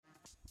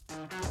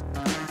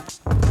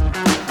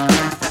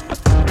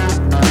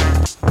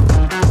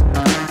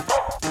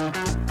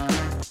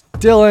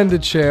Dylan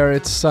DeChair,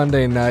 it's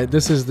Sunday night.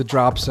 This is the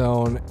Drop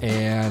Zone,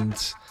 and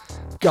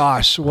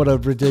gosh, what a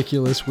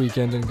ridiculous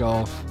weekend in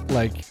golf.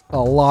 Like, a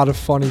lot of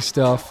funny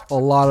stuff, a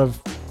lot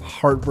of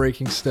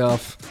heartbreaking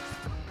stuff.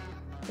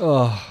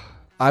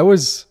 I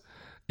was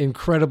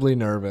incredibly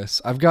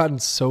nervous. I've gotten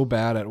so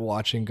bad at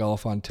watching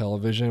golf on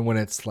television when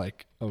it's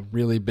like a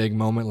really big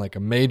moment, like a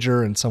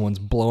major, and someone's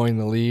blowing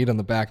the lead on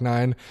the back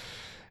nine,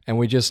 and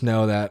we just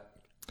know that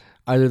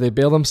either they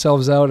bail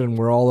themselves out and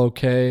we're all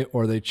okay,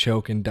 or they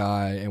choke and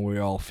die and we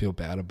all feel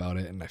bad about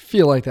it. And I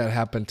feel like that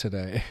happened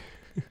today.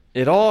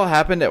 It all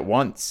happened at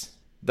once.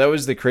 That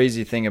was the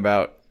crazy thing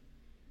about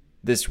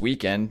this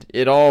weekend.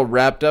 It all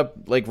wrapped up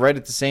like right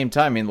at the same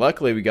time. I mean,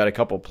 luckily we got a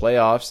couple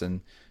playoffs,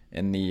 and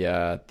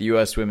the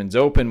U.S. Women's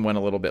Open went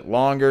a little bit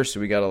longer, so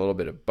we got a little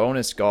bit of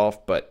bonus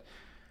golf. But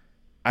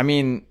I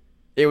mean,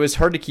 it was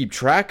hard to keep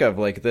track of.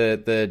 Like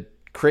the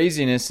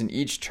craziness in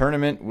each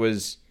tournament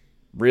was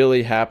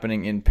really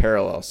happening in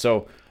parallel.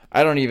 So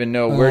I don't even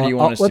know, where do you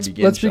want us to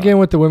begin? Let's begin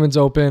with the Women's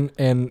Open,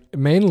 and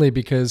mainly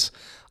because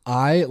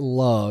I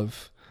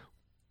love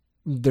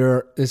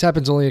this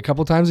happens only a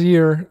couple times a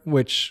year,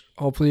 which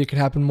hopefully it can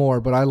happen more,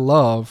 but I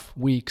love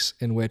weeks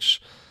in which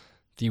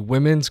the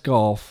women's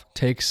golf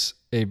takes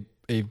a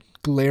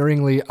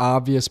glaringly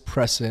obvious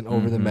precedent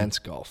over the men's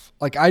golf.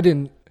 Like I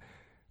didn't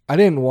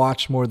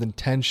watch more than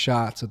 10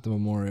 shots at the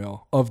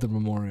Memorial.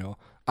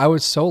 I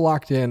was so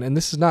locked in, and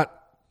this is not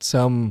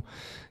some,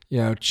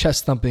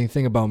 chest thumping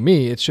thing about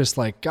me. It's just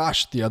like,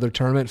 gosh, the other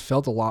tournament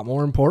felt a lot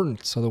more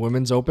important. So the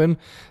Women's Open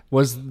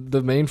was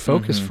the main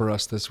focus for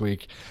us this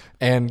week.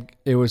 And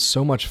it was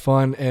so much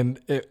fun. And,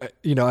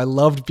 I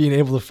loved being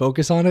able to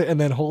focus on it.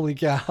 And then, holy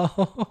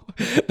cow,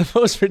 the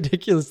most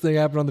ridiculous thing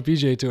happened on the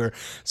PGA Tour.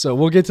 So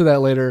we'll get to that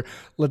later.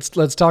 Let's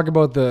talk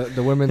about the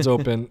Women's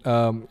Open.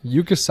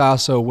 Yuka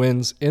Saso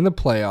wins in the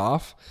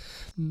playoff.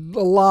 A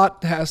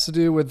lot has to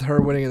do with her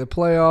winning in the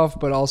playoff,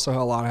 but also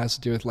a lot has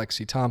to do with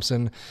Lexi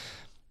Thompson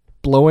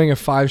blowing a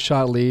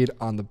 5-shot lead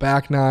on the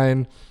back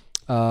nine.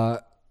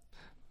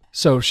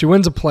 So she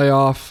wins a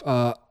playoff,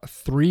 a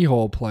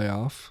 3-hole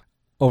playoff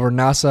over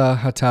Nasa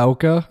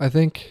Hataoka, I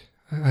think.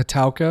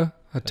 Hataoka?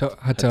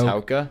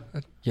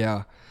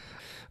 Yeah.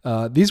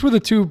 These were the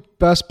two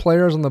best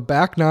players on the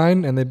back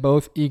nine, and they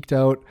both eked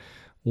out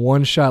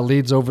 1-shot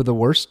leads over the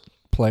worst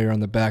player on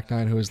the back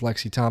nine, who is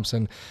Lexi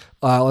Thompson.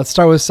 Let's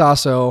start with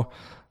Saso.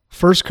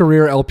 First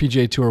career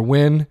LPGA Tour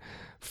win,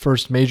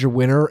 first major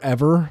winner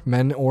ever,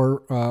 men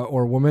or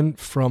woman,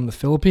 from the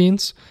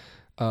Philippines.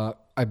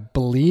 I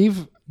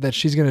believe that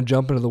she's going to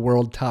jump into the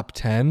world top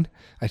 10,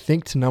 I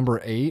think to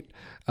number 8.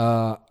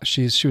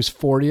 She was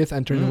 40th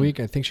entering the week.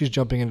 I think she's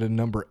jumping into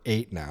number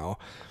 8 now.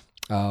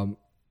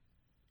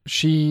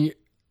 She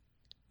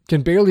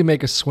can barely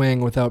make a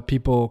swing without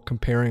people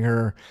comparing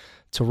her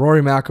to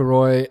Rory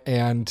McIlroy,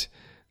 and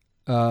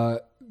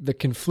the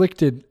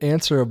conflicted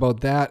answer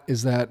about that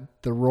is that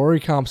the Rory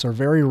comps are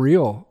very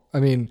real. I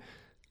mean,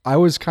 I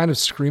was kind of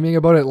screaming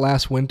about it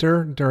last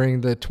winter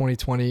during the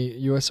 2020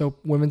 U.S.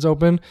 Women's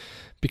Open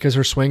because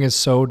her swing is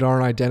so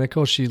darn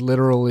identical. She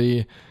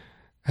literally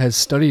has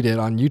studied it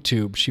on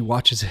YouTube. She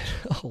watches it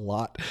a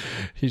lot.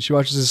 She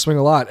watches his swing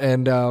a lot,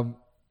 and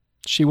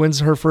she wins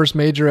her first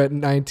major at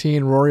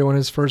 19. Rory won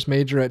his first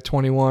major at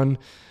 21.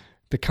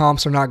 The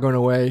comps are not going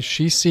away.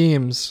 She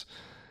seems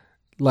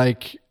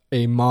like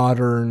a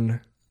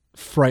modern,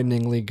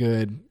 frighteningly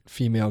good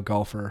female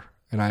golfer,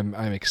 and I'm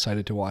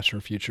excited to watch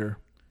her future.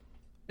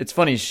 It's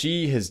funny,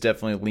 she has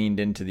definitely leaned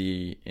into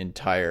the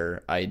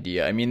entire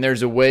idea. I mean,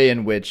 there's a way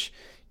in which,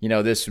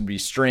 this would be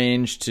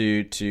strange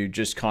to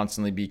just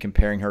constantly be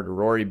comparing her to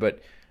Rory, but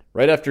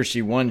right after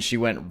she won, she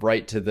went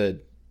right to the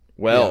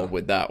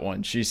with that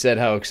one. She said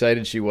how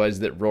excited she was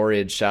that Rory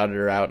had shouted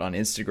her out on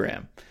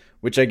Instagram,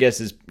 which I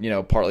guess is,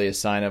 partly a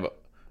sign of,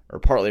 or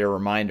partly a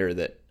reminder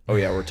that, oh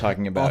yeah, we're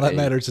talking about all that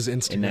matters is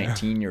Instagram. A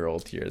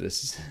 19-year-old here.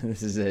 This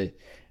is a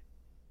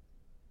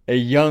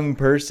young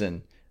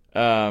person.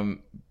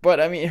 But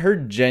I mean, her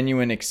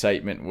genuine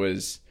excitement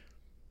was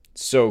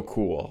so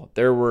cool.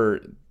 There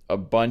were a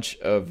bunch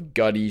of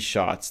gutty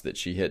shots that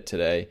she hit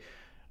today.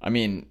 I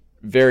mean,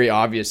 very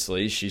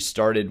obviously, she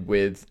started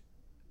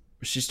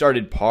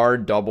par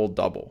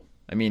double.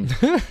 I mean,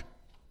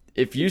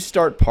 if you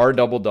start par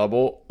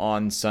double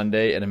on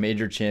Sunday at a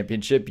major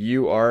championship,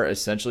 you are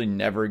essentially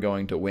never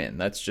going to win.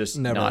 That's just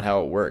not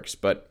how it works.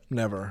 But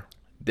never.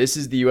 This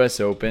is the U.S.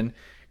 Open.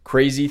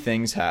 Crazy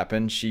things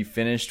happen. She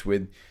finished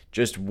with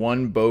just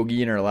one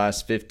bogey in her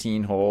last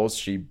 15 holes.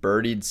 She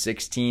birdied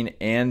 16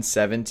 and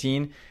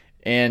 17.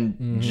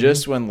 And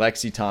just when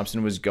Lexi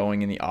Thompson was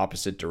going in the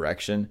opposite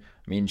direction,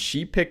 I mean,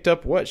 she picked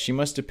up what? She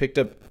must have picked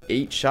up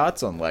 8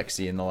 shots on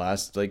Lexi in the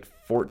last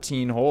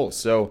 14 holes.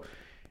 So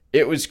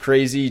it was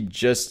crazy,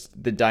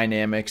 just the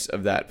dynamics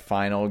of that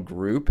final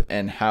group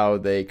and how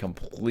they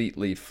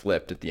completely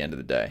flipped at the end of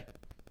the day.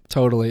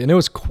 Totally. And it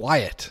was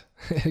quiet.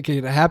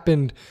 It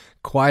happened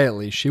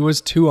quietly. She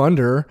was 2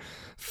 under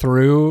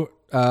through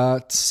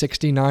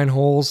 69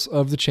 holes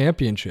of the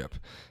championship.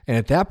 And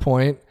at that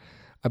point,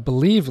 I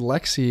believe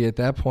Lexi at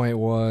that point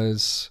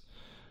Lexi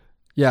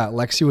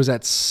was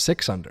at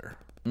 6 under.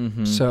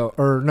 Mm-hmm. So,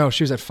 or no,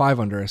 she was at 5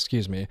 under,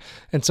 excuse me.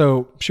 And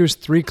so she was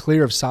 3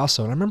 clear of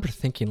Sasso. And I remember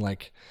thinking,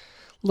 like,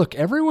 look,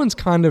 everyone's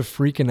kind of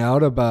freaking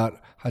out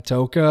about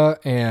Hatoka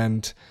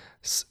and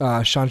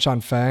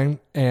Shan Fang,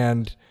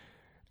 and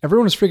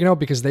everyone was freaking out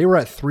because they were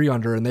at 3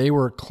 under and they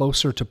were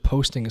closer to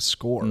posting a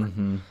score.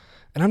 Mm-hmm.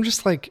 And I'm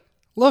just like,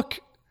 look,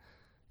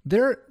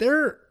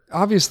 they're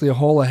obviously a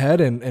hole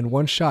ahead and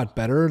 1 shot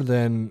better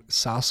than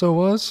Sasso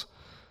was.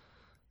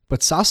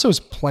 But Sasso's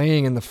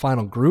playing in the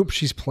final group.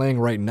 She's playing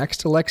right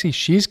next to Lexi.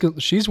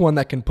 She's one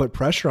that can put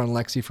pressure on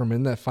Lexi from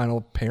in that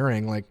final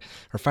pairing, like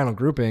her final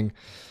grouping.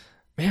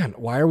 Man,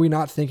 why are we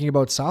not thinking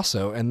about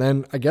Sasso? And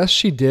then I guess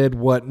she did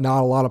what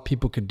not a lot of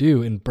people could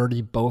do and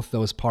birdie both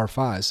those par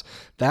 5s.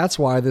 That's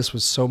why this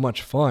was so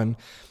much fun.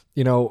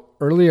 You know,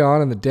 early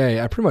on in the day,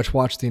 I pretty much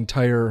watched the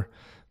entire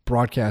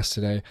broadcast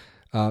today.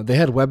 They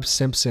had Webb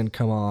Simpson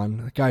come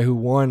on, the guy who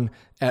won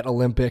at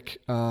Olympic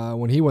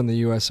when he won the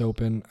U.S.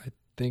 Open, I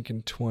think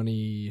in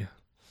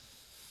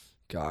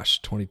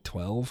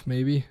 2012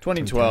 maybe?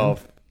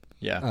 2012,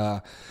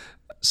 yeah.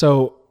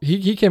 So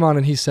he came on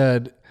and he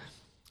said,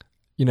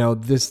 you know,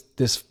 this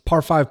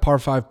par 5,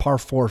 par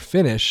 4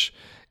 finish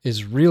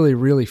is really,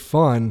 really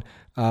fun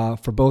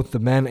for both the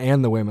men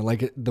and the women.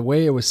 Like the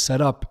way it was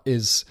set up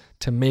is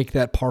to make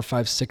that par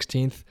 5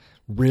 16th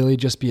really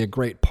just be a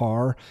great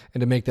par, and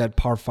to make that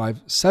par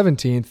 5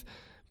 17th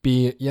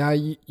be,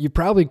 you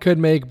probably could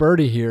make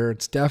birdie here.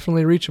 It's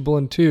definitely reachable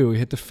in 2. You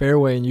hit the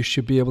fairway and you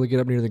should be able to get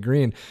up near the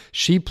green.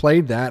 She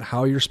played that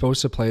how you're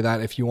supposed to play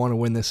that if you want to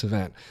win this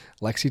event.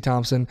 Lexi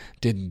Thompson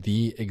did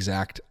the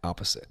exact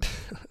opposite.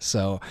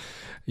 So,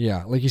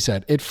 yeah, like you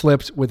said, it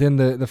flipped within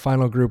the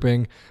final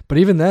grouping. But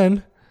even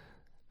then,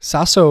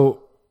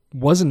 Sasso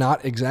was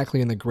not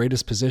exactly in the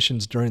greatest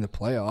positions during the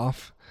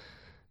playoff.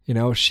 You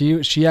know,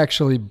 she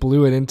actually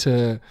blew it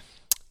into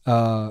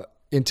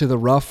the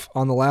rough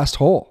on the last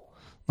hole.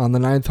 On the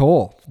 9th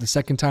hole, the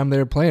second time they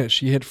were playing it,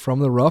 she hit from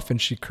the rough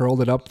and she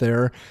curled it up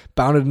there,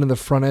 bounded into the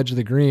front edge of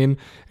the green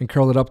and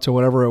curled it up to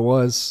whatever it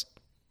was,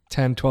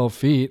 10, 12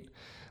 feet.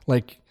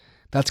 Like,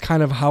 that's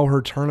kind of how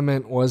her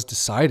tournament was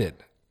decided.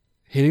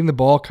 Hitting the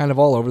ball kind of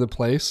all over the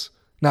place.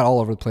 Not all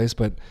over the place,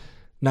 but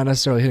not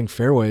necessarily hitting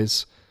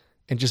fairways.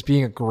 And just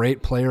being a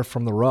great player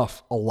from the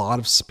rough. A lot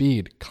of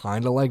speed,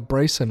 kind of like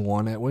Bryson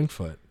won at Winged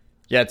Foot.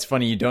 Yeah, it's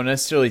funny. You don't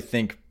necessarily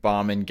think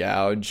bomb and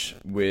gouge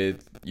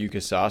with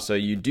Yuka Sasso.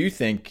 You do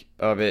think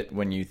of it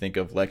when you think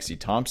of Lexi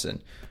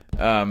Thompson.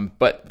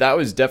 But that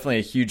was definitely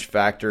a huge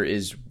factor,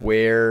 is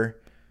where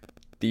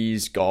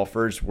these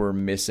golfers were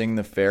missing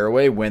the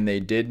fairway when they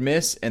did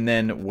miss, and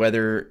then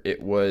whether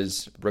it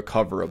was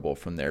recoverable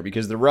from there.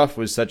 Because the rough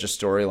was such a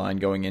storyline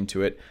going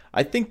into it.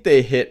 I think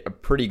they hit a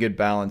pretty good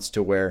balance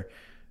to where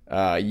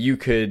you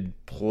could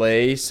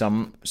play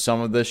some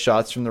of the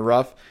shots from the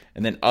rough,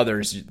 and then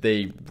others,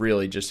 they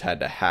really just had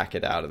to hack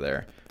it out of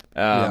there.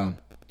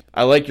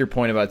 I like your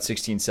point about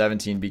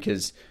 16-17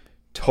 because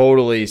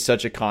totally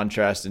such a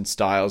contrast in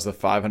styles. The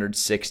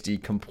 560,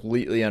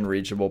 completely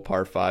unreachable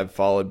par 5,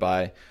 followed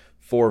by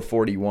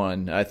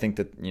 441. I think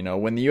that, you know,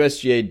 when the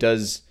USGA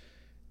does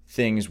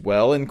things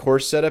well in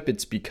course setup,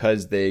 it's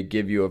because they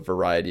give you a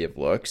variety of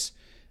looks.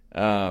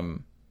 The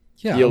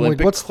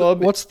Olympic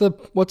Club. What's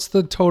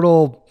the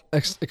total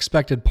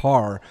expected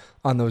par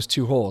on those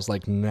 2 holes?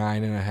 Like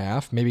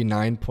 9.5, maybe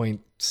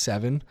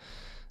 9.7.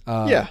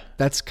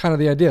 That's kind of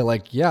the idea.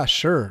 Like, yeah,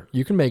 sure,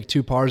 you can make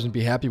 2 pars and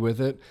be happy with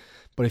it,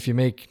 but if you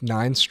make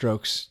 9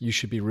 strokes, you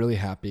should be really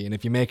happy. And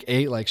if you make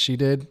 8 like she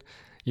did,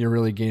 you're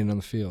really gaining on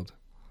the field.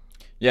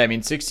 Yeah, I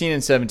mean, 16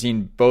 and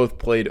 17 both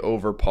played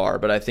over par,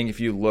 but I think if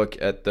you look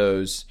at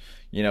those,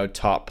 you know,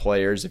 top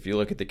players, if you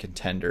look at the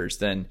contenders,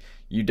 then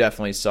you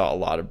definitely saw a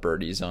lot of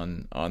birdies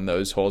on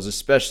those holes,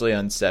 especially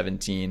on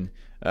 17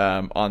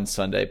 on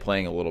Sunday,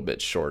 playing a little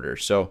bit shorter.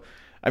 So,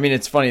 I mean,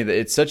 it's funny that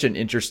it's such an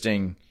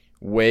interesting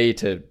way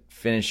to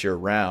finish your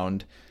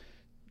round,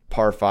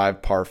 par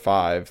 5, par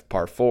 5,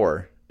 par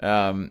 4.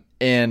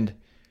 And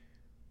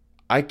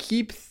I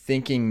keep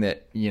thinking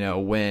that, you know,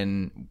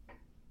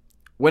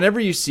 whenever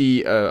you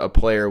see a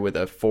player with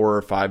a 4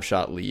 or 5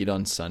 shot lead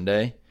on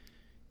Sunday,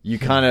 you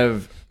kind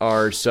of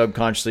are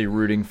subconsciously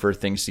rooting for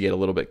things to get a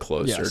little bit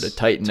closer, to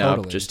tighten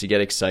up, just to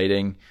get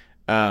exciting.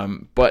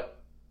 But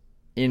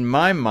in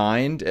my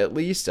mind, at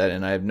least,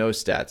 and I have no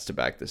stats to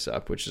back this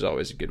up, which is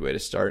always a good way to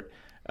start.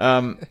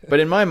 But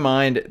in my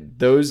mind,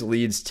 those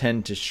leads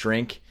tend to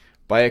shrink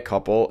by a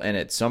couple and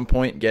at some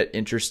point get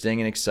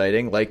interesting and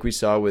exciting, like we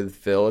saw with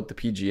Phil at the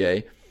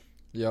PGA.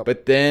 Yep.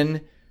 But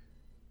then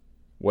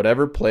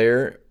whatever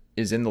player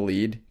is in the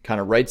lead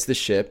kind of rights the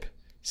ship,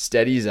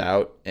 steadies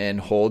out, and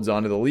holds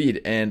onto the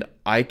lead. And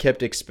I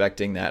kept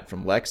expecting that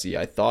from Lexi.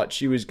 I thought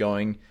she was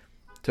going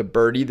to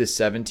birdie the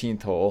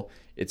 17th hole.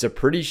 It's a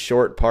pretty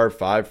short par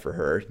 5 for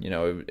her. You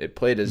know, it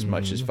played as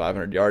much as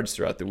 500 yards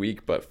throughout the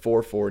week, but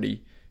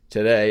 440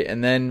 today.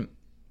 And then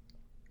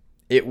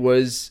it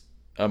was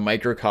a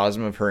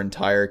microcosm of her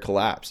entire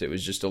collapse. It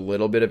was just a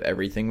little bit of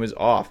everything was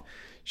off.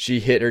 She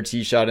hit her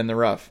tee shot in the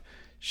rough.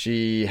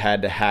 She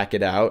had to hack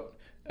it out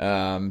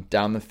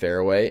down the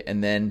fairway.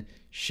 And then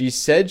she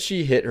said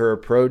she hit her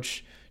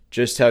approach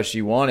just how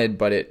she wanted,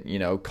 but it,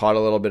 caught a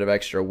little bit of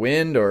extra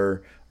wind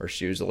or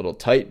she was a little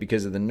tight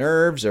because of the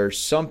nerves or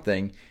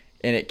something.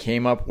 And it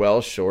came up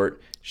well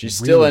short. She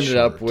still ended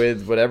up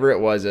with whatever it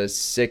was, a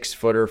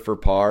 6-footer for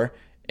par.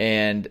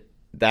 And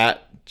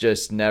that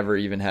just never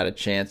even had a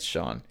chance,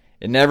 Sean.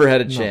 It never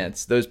had a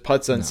chance. Those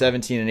putts on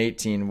 17 and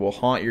 18 will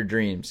haunt your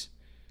dreams.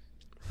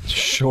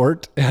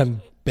 Short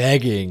and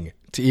begging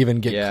to even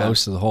get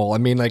close to the hole. I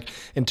mean, like,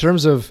 in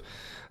terms of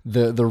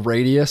the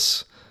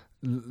radius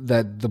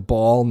that the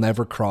ball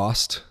never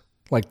crossed,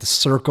 like the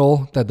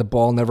circle that the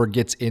ball never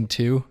gets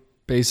into,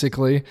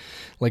 basically.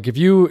 Like, if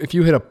you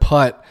hit a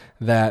putt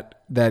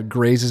that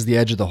grazes the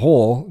edge of the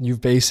hole,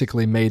 you've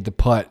basically made the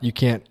putt.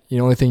 The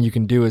only thing you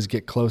can do is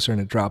get closer and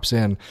it drops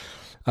in.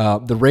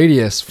 The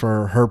radius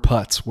for her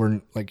putts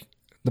were like,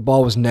 the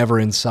ball was never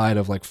inside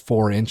of like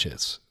 4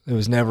 inches. It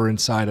was never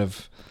inside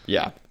of,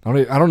 I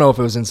don't know if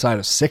it was inside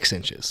of 6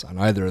 inches on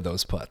either of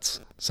those putts.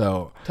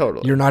 So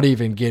totally, you're not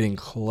even getting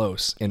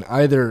close in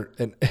either,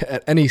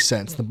 at any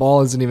sense. The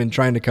ball isn't even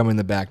trying to come in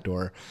the back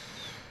door.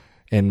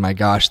 And my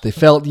gosh, they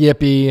felt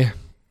yippy.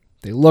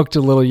 They looked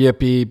a little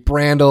yippy.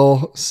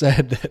 Brandel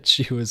said that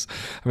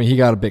he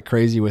got a bit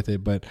crazy with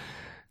it, but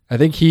I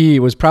think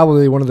he was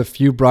probably one of the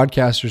few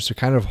broadcasters to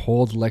kind of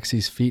hold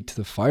Lexi's feet to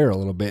the fire a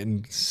little bit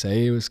and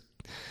say it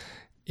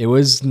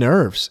was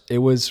nerves. It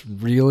was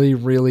really,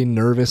 really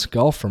nervous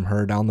golf from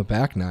her down the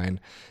back nine.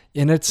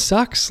 And it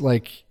sucks.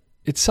 Like,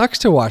 it sucks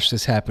to watch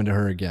this happen to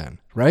her again,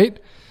 right?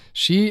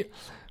 She's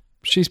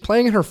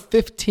playing in her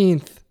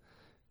 15th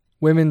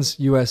Women's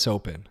U.S.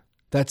 Open.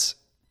 That's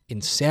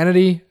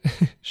insanity.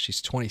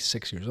 She's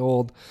 26 years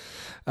old.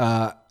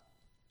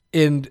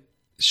 And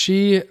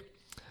she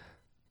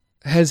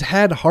has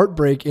had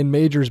heartbreak in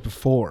majors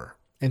before.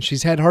 And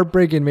she's had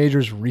heartbreak in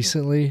majors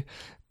recently.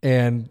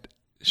 And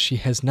she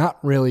has not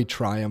really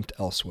triumphed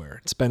elsewhere.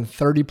 It's been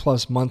 30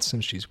 plus months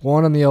since she's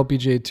won on the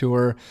LPGA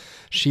Tour.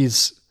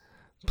 She's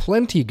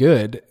plenty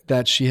good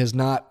that she has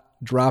not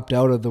dropped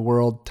out of the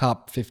world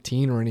top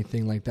 15 or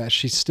anything like that.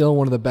 She's still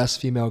one of the best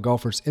female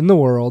golfers in the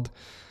world.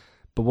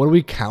 But what do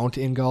we count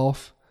in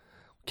golf?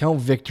 We count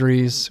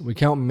victories. We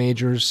count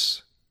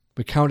majors.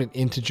 We count in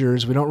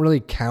integers. We don't really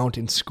count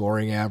in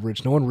scoring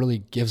average. No one really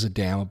gives a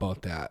damn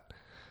about that.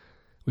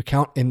 We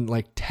count in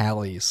like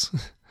tallies.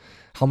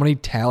 How many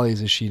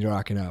tallies is she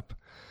rocking up?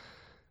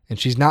 And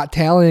she's not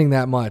tallying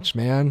that much,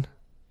 man.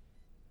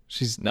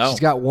 She's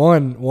got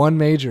one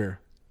major.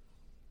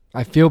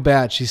 I feel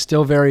bad. She's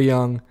still very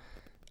young.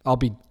 I'll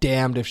be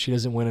damned if she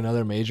doesn't win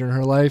another major in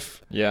her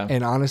life. Yeah.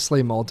 And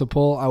honestly,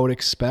 multiple, I would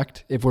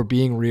expect, if we're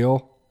being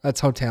real.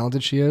 That's how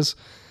talented she is.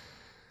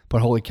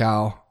 But holy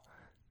cow,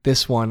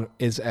 this one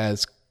is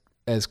as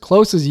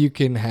close as you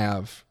can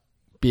have,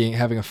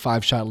 having a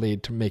 5-shot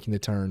lead to making the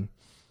turn,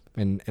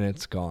 and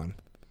it's gone.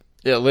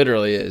 It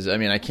literally is. I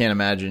mean, I can't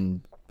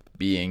imagine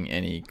being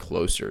any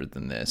closer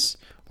than this.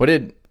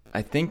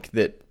 I think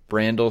that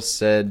Brandel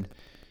said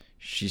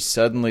she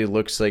suddenly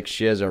looks like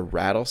she has a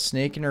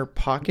rattlesnake in her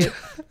pocket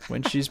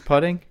when she's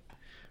putting.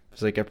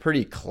 It's like a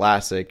pretty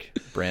classic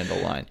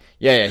Brandel line.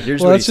 Yeah.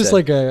 Here's what he said. That's just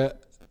like a.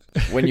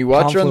 When you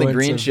watch her on the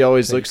green, she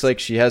always looks like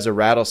she has a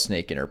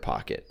rattlesnake in her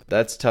pocket.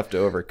 That's tough to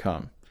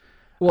overcome.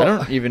 Well, I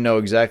don't even know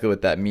exactly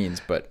what that means,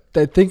 but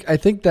I think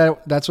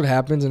that's what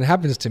happens, and it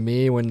happens to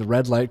me when the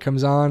red light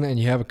comes on and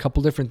you have a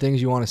couple different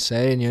things you want to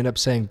say and you end up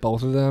saying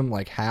both of them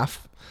like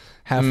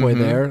halfway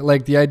there.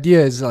 Like, the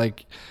idea is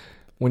like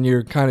when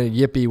you're kind of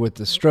yippy with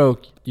the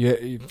stroke,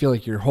 you feel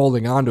like you're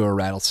holding onto a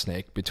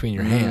rattlesnake between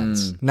your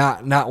hands,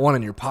 not one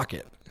in your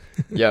pocket.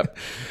 Yep.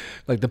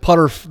 Like the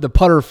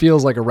putter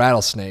feels like a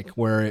rattlesnake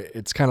where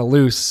it's kind of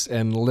loose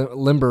and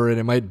limber and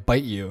it might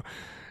bite you.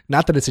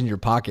 Not that it's in your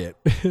pocket.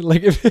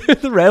 Like, if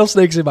the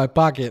rattlesnake's in my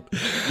pocket,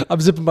 I'm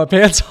zipping my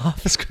pants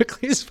off as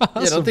quickly as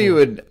possible. Yeah, I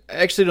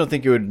don't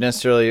think it would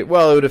necessarily,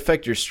 well, it would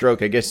affect your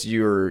stroke. I guess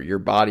your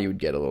body would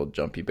get a little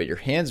jumpy, but your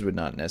hands would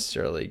not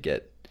necessarily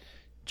get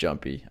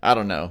jumpy. I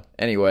don't know.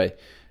 Anyway,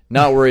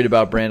 not worried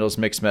about Brandel's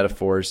mixed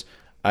metaphors.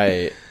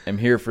 I am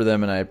here for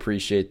them and I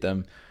appreciate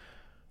them.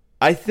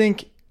 I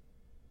think,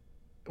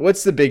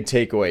 what's the big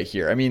takeaway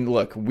here? I mean,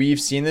 look, we've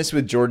seen this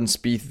with Jordan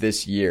Spieth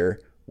this year.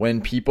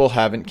 When people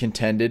haven't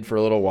contended for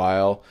a little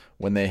while,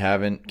 when they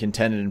haven't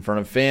contended in front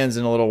of fans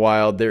in a little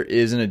while, there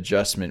is an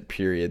adjustment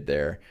period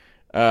there.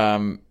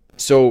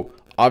 So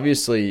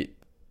obviously,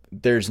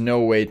 there's no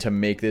way to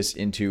make this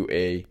into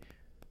a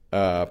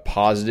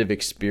positive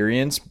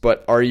experience,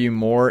 but are you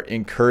more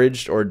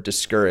encouraged or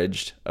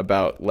discouraged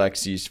about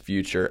Lexi's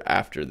future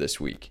after this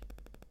week?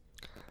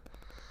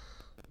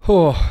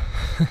 Oh,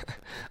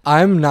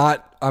 I'm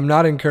not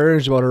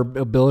encouraged about her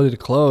ability to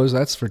close.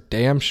 That's for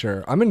damn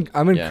sure. I'm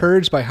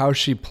encouraged by how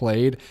she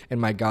played, and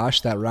my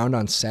gosh, that round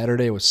on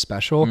Saturday was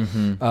special.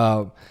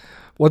 Mm-hmm.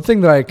 One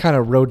thing that I kind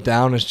of wrote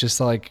down is just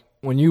like,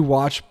 when you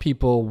watch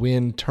people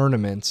win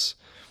tournaments,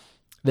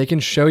 They can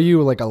show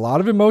you like a lot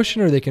of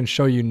emotion, or they can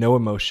show you no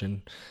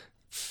emotion.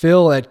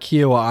 Phil at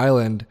Kiowa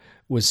Island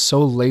was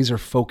so laser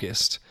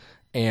focused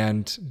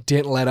and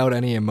didn't let out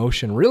any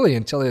emotion really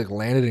until he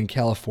landed in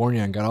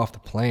California and got off the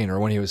plane, or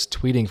when he was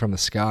tweeting from the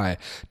sky.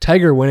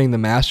 Tiger winning the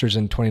Masters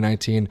in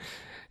 2019,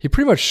 he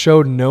pretty much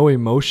showed no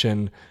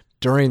emotion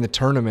during the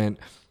tournament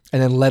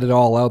and then let it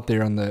all out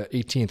there on the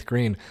 18th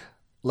green.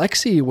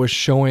 Lexi was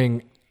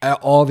showing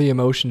all the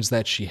emotions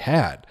that she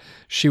had.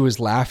 She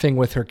was laughing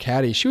with her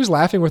caddy. She was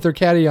laughing with her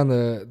caddy on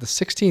the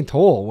 16th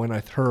hole when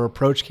her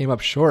approach came up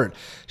short.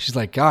 She's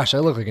like, gosh, I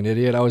look like an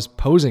idiot. I was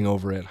posing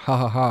over it. Ha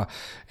ha ha.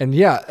 And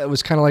yeah, it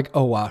was kind of like,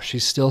 oh wow,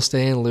 she's still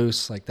staying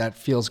loose. Like, that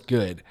feels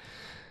good.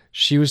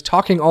 She was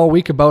talking all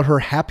week about her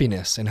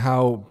happiness and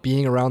how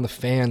being around the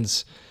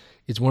fans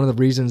is one of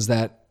the reasons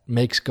that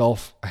makes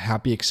golf a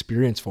happy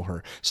experience for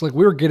her. So like,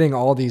 we were getting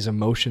all these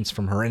emotions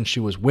from her, and she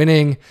was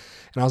winning.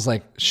 And I was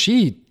like,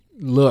 she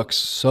looks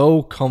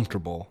so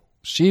comfortable.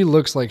 She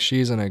looks like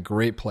she's in a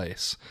great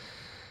place.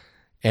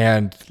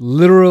 And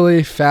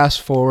literally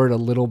fast forward a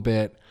little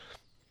bit,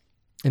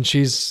 and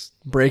she's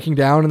breaking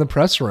down in the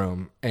press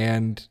room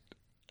and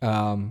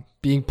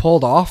being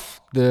pulled off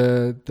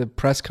the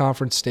press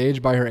conference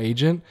stage by her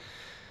agent,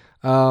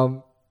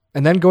 and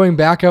then going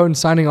back out and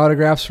signing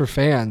autographs for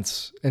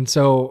fans. And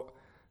so,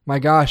 my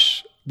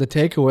gosh, the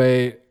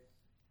takeaway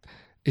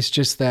is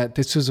just that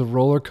this is a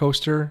roller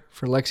coaster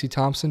for Lexi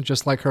Thompson,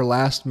 just like her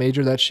last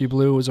major that she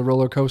blew was a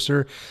roller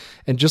coaster.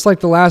 And just like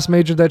the last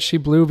major that she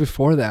blew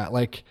before that,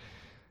 like,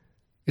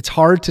 it's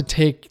hard to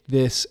take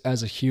this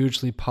as a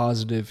hugely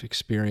positive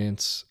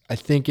experience. I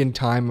think in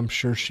time, I'm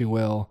sure she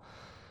will.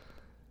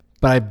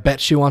 But I bet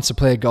she wants to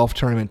play a golf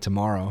tournament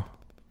tomorrow.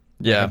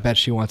 Yeah. I bet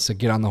she wants to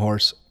get on the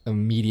horse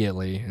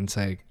immediately and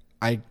say,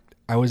 I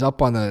was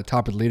up on the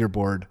top of the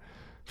leaderboard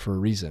for a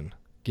reason.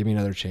 Give me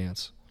another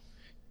chance.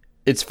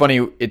 It's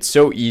funny. It's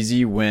so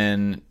easy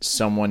when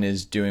someone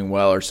is doing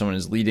well or someone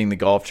is leading the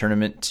golf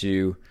tournament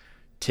to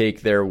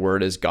take their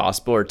word as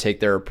gospel or take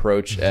their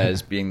approach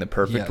as being the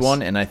perfect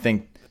one. And I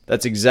think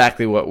that's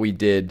exactly what we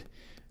did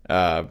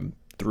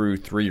through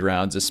 3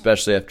 rounds,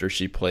 especially after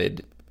she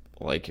played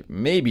like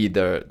maybe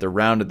the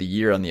round of the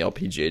year on the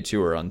LPGA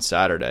Tour on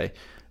Saturday.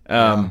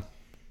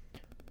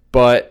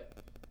 But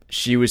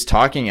she was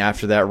talking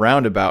after that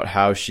round about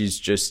how she's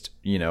just,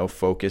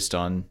 focused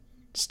on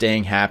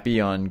staying happy,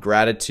 on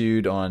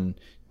gratitude, on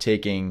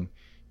taking,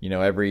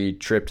 every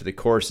trip to the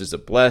course is a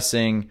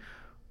blessing,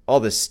 all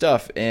this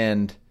stuff.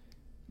 And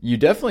you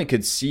definitely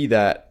could see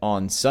that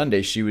on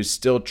Sunday. She was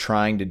still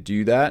trying to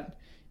do that.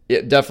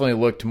 It definitely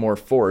looked more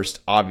forced,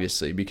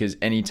 obviously, because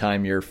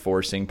anytime you're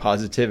forcing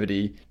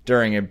positivity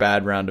during a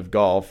bad round of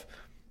golf,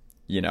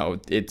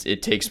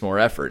 it takes more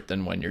effort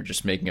than when you're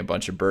just making a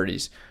bunch of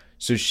birdies.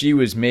 So she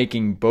was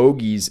making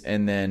bogeys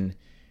and then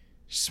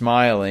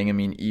smiling. I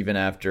mean, even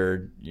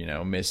after,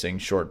 missing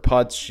short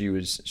putts, she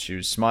was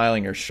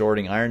smiling or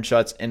shorting iron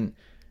shots. And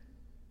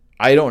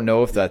I don't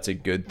know if that's a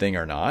good thing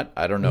or not.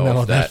 I don't know.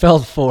 No, that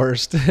felt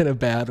forced in a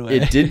bad way.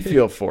 It did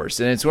feel forced.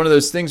 And it's one of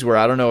those things where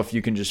I don't know if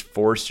you can just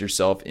force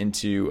yourself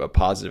into a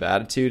positive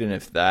attitude. And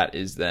if that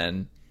is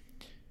then,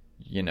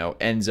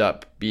 ends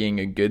up being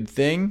a good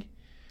thing.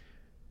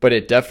 But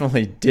it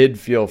definitely did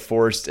feel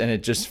forced, and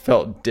it just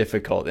felt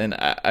difficult. And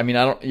I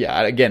don't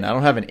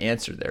have an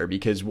answer there,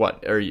 because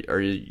what are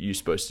you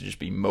supposed to just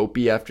be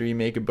mopey after you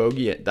make a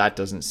bogey? That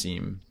doesn't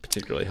seem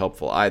particularly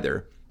helpful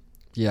either.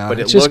 Yeah, but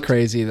it's just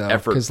crazy though,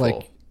 because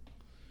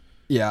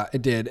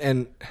it did,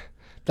 and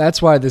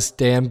that's why this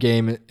damn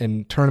game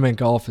in tournament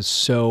golf is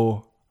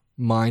so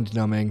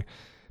mind-numbing,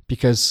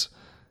 because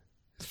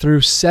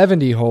through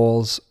 70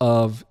 holes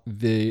of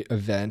the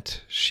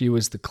event, she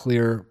was the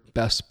clear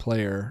best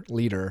player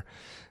leader,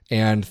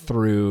 and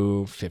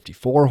through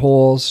 54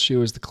 holes she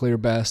was the clear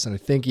best, and I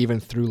think even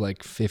through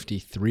like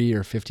 53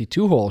 or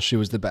 52 holes she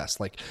was the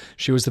best. Like,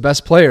 she was the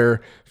best player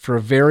for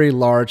a very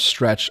large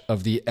stretch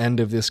of the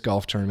end of this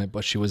golf tournament,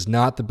 but she was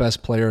not the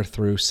best player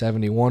through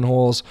 71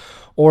 holes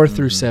or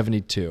through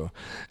 72.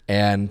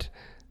 And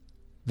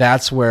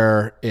that's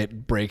where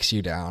it breaks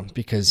you down,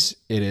 because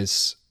it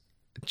is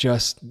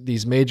just,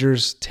 these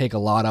majors take a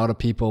lot out of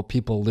people.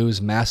 People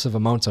lose massive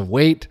amounts of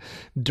weight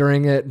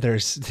during it.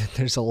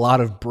 There's a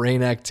lot of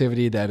brain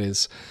activity that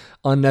is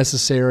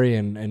unnecessary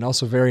and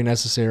also very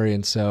necessary.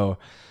 And so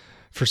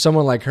for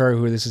someone like her,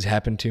 who this has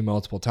happened to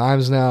multiple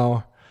times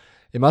now,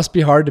 it must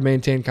be hard to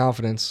maintain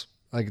confidence.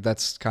 Like,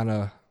 that's kind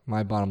of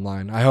my bottom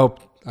line.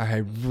 I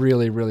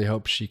really, really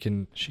hope she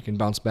can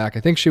bounce back. I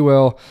think she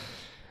will.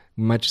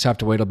 We might just have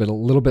to wait a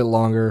little bit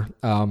longer.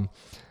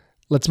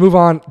 Let's move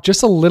on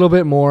just a little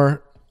bit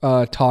more.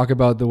 Talk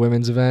about the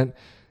women's event.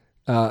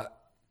 Megha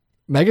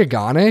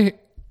Ganne,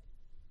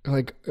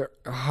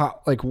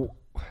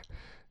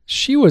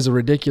 she was a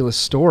ridiculous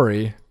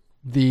story.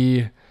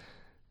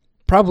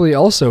 Probably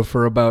also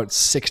for about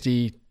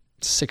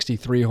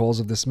 63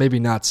 holes of this, maybe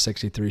not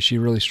 63. She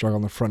really struggled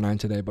on the front nine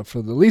today, but for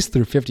at least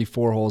through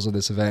 54 holes of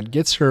this event,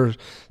 gets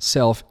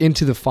herself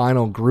into the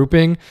final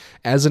grouping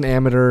as an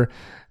amateur.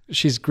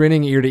 She's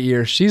grinning ear to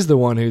ear. She's the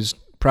one who's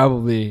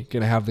probably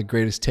going to have the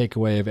greatest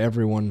takeaway of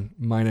everyone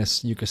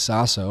minus Yuka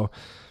Saso.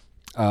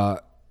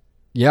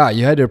 Yeah,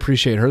 you had to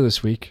appreciate her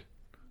this week.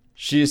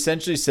 She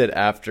essentially said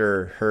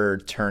after her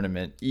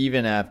tournament,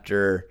 even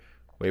after,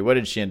 what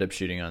did she end up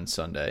shooting on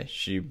Sunday?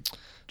 She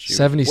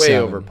 77. Way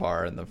over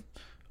par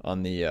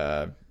on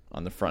the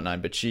front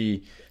nine, but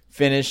she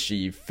finished.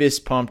 She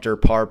fist pumped her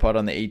par putt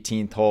on the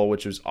 18th hole,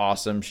 which was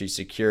awesome. She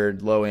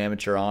secured low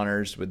amateur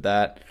honors with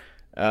that.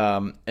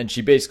 And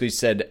she basically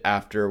said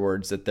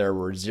afterwards that there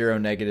were 0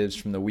 negatives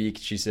from the week.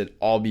 She said,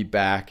 "I'll be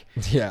back."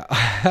 Yeah,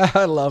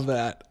 I love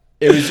that.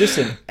 It was just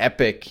an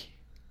epic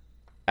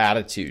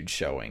attitude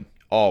showing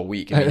all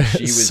week. I mean,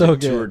 she was so a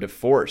tour de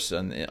force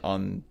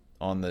on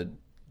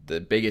the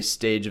biggest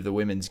stage of the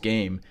women's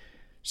game.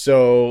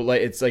 So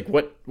like, it's like,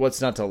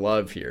 what's not to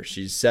love here?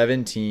 She's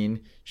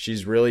 17.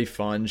 She's really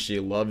fun. She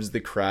loves the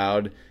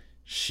crowd.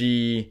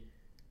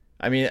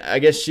 I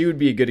guess she would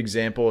be a good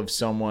example of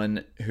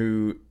someone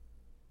who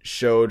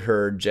showed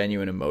her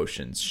genuine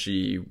emotions.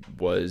 She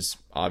was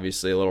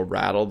obviously a little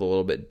rattled, a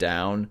little bit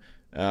down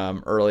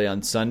early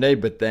on Sunday,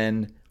 but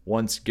then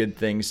once good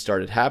things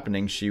started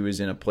happening, she was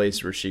in a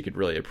place where she could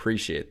really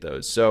appreciate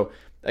those. So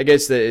I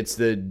guess that it's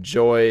the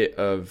joy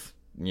of,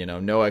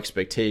 no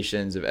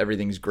expectations, of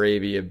everything's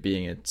gravy, of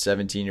being a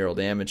 17-year-old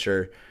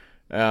amateur.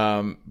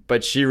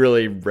 But she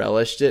really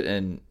relished it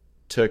and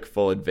took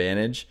full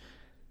advantage.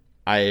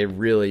 I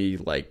really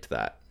liked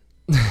that.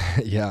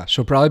 Yeah,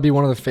 she'll probably be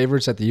one of the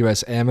favorites at the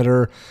U.S.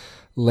 Amateur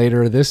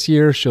later this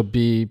year. She'll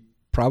be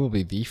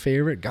probably the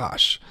favorite.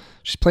 Gosh,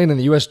 she's playing in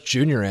the U.S.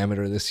 Junior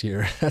Amateur this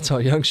year. That's how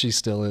young she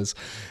still is.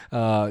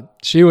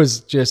 She was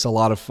just a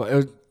lot of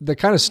fun. The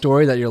kind of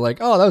story that you're like,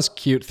 oh, that was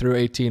cute through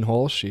 18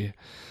 holes. She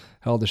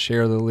held a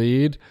share of the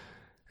lead.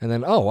 And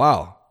then, oh,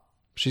 wow,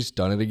 she's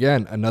done it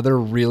again. Another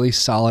really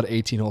solid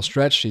 18-hole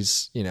stretch.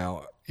 She's,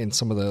 in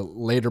some of the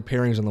later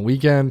pairings on the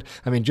weekend.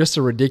 I mean, just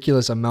a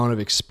ridiculous amount of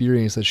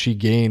experience that she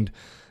gained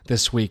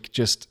this week,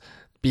 just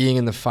being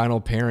in the final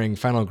pairing,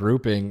 final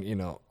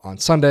grouping, on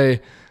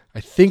Sunday. I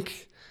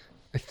think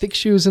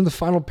she was in the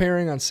final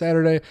pairing on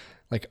Saturday.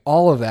 Like,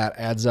 all of that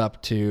adds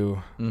up to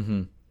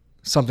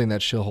something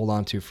that she'll hold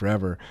on to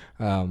forever.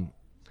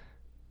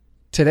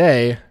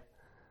 Today,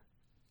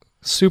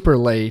 super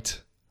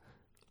late,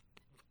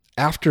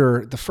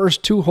 after the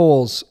first 2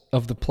 holes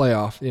of the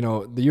playoff,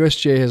 the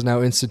USGA has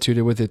now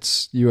instituted with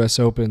its US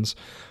Opens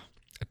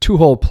a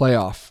 2-hole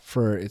playoff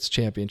for its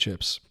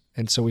championships.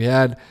 And so we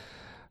had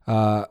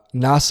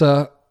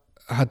Nasa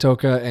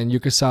Hatoka and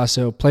Yuka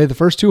Saso play the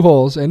first 2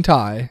 holes and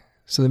tie.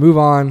 So they move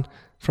on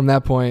from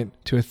that point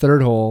to a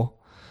 3rd hole.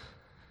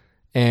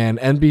 And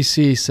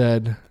NBC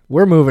said,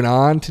 we're moving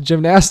on to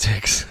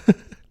gymnastics.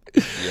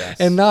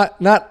 Yes. And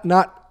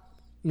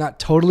not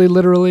totally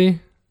literally,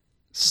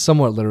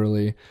 somewhat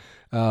literally.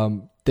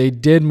 They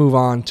did move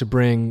on to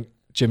bring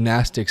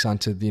gymnastics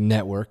onto the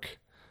network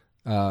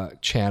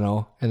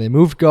channel, and they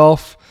moved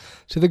golf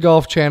to the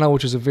golf channel,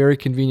 which is a very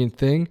convenient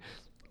thing.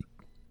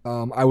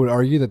 I would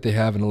argue that they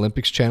have an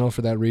Olympics channel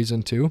for that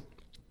reason too.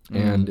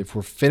 And if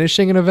we're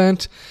finishing an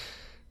event,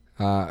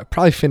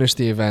 probably finish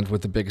the event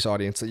with the biggest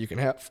audience that you can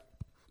have.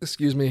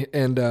 Excuse me.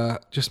 And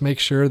just make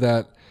sure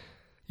that,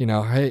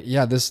 hey,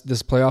 yeah, this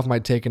playoff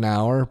might take an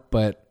hour,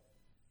 but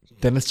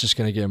then it's just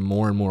going to get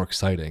more and more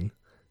exciting.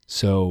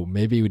 So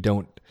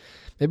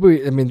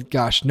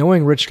gosh,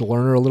 knowing Rich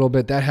Lerner a little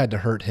bit, that had to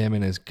hurt him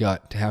in his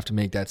gut to have to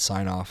make that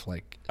sign off.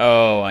 Like,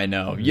 oh, I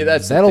know. Yeah,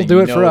 that'll do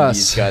it for us.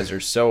 These guys are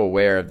so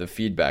aware of the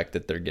feedback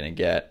that they're going to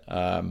get.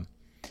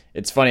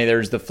 It's funny.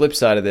 There's the flip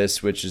side of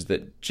this, which is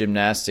that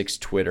gymnastics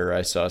Twitter,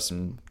 I saw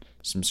some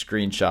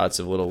screenshots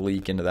of a little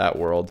leak into that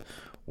world,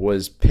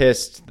 was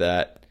pissed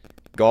that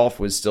golf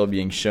was still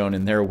being shown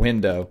in their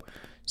window.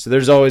 So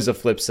there's always a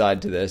flip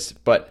side to this.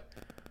 But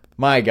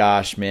my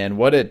gosh, man,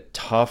 what a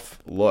tough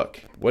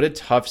look. What a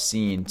tough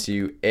scene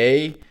to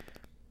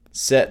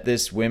set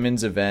this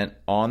women's event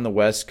on the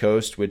West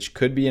Coast, which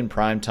could be in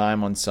prime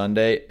time on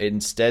Sunday.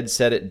 Instead,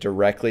 set it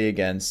directly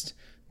against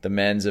the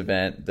men's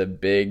event, the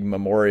big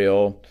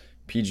Memorial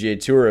PGA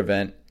Tour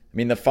event. I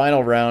mean, the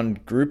final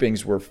round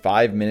groupings were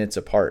 5 minutes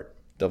apart,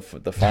 the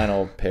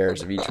final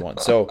pairs of each one.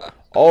 So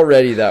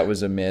already that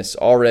was a miss.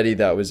 Already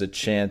that was a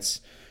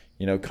chance,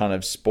 kind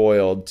of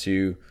spoiled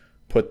to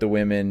put the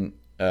women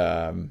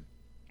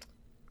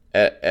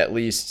at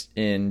least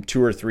in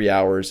 2 or 3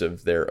 hours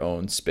of their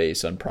own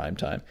space on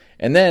primetime.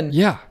 And then,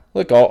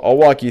 look, I'll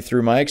walk you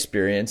through my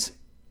experience.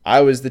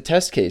 I was the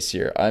test case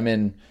here. I'm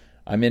in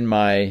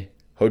my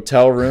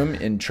hotel room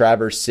in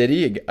Traverse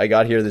City. I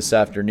got here this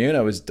afternoon.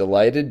 I was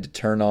delighted to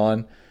turn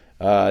on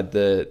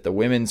the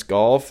women's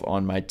golf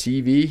on my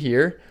TV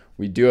here.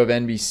 We do have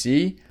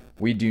NBC.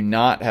 We do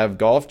not have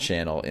Golf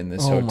Channel in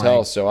this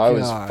hotel, so I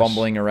was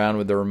fumbling around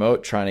with the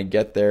remote trying to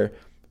get there.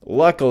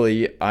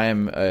 Luckily, I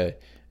am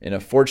in a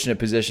fortunate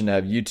position to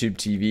have YouTube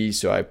TV,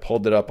 so I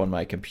pulled it up on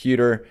my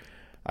computer.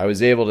 I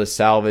was able to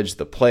salvage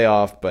the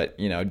playoff, but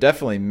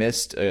definitely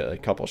missed a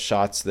couple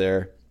shots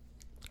there.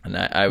 And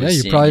I was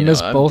you seeing, probably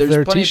missed both there's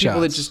their plenty tee of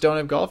people that shots. just don't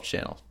have Golf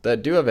Channel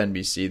that do have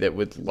NBC that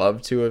would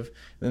love to have.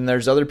 Then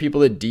there's other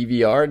people that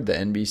DVR'd the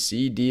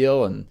NBC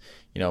deal and,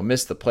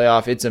 missed the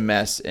playoff. It's a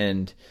mess,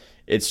 and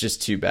it's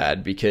just too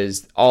bad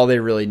because all they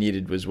really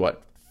needed was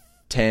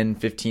 10,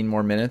 15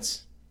 more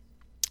minutes.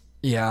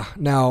 Yeah.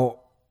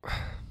 Now,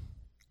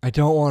 I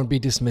don't want to be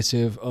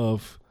dismissive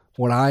of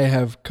what I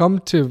have come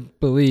to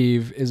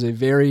believe is a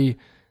very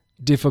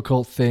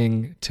difficult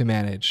thing to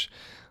manage.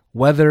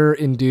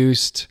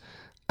 Weather-induced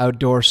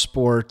outdoor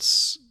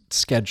sports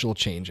schedule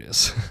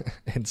changes.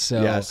 And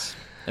so, yes.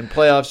 And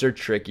playoffs are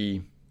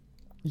tricky.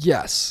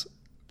 yes.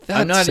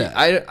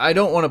 I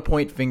don't want to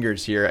point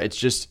fingers here. It's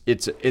just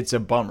it's a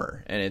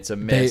bummer and it's a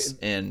miss.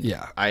 I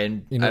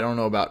don't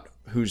know about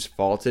whose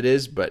fault it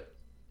is, but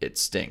it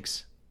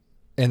stinks.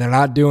 And they're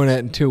not doing it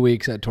in 2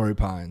 weeks at Torrey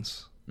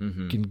Pines.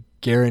 Mm-hmm. I can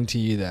guarantee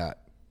you that.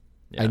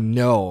 Yeah.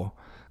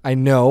 I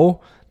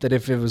know that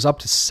if it was up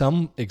to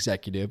some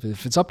executive,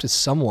 if it's up to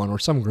someone or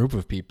some group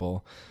of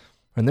people,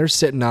 and they're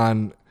sitting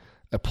on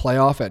a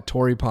playoff at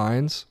Torrey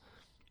Pines,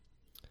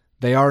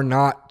 they are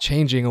not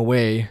changing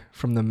away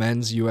from the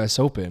men's U.S.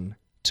 Open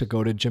to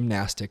go to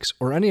gymnastics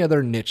or any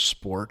other niche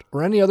sport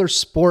or any other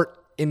sport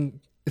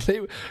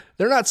they're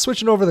not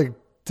switching over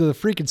to the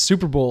freaking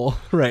Super Bowl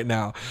right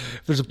now.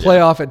 There's a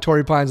playoff at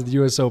Torrey Pines at the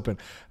U.S. Open.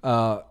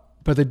 But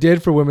they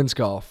did for women's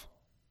golf.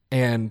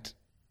 And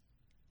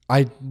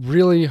I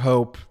really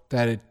hope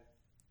that it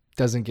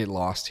doesn't get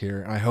lost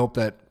here. And I hope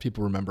that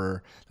people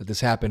remember that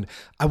this happened.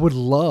 I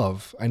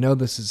know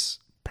this is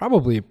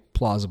probably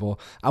plausible.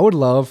 I would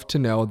love to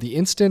know the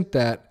instant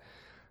that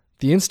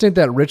Rich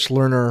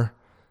Lerner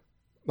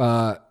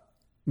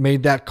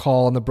made that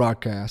call on the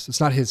broadcast. It's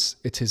not his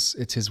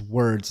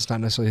words. It's not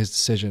necessarily his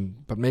decision,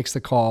 but makes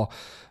the call.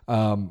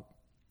 I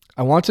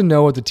want to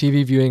know what the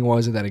TV viewing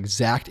was at that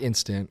exact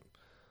instant.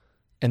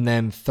 And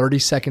then 30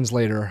 seconds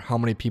later, how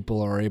many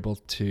people are able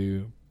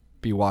to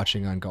be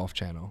watching on Golf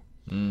Channel?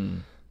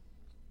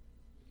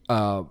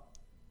 I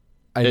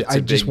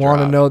just want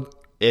to know.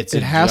 It's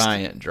a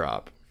giant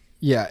drop.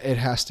 Yeah, it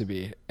has to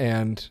be.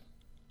 And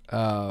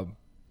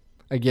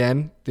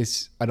again,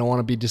 I don't want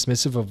to be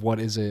dismissive of what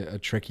is a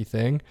tricky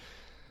thing,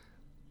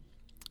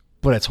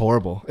 but it's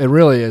horrible. It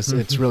really is.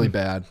 It's really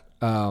bad.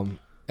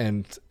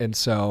 And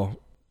so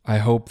I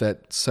hope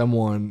that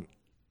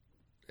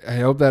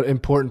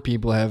important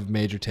people have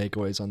major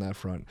takeaways on that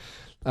front.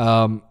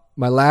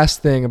 My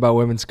last thing about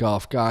women's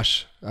golf,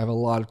 gosh, I have a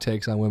lot of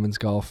takes on women's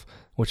golf,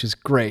 which is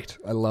great.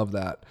 I love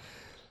that.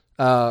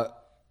 I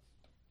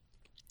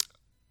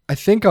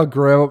think I'll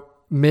grow,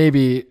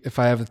 maybe if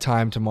I have the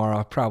time tomorrow,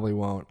 I probably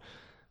won't,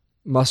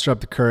 muster up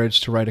the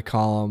courage to write a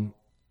column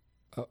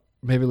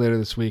maybe later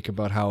this week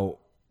about how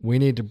we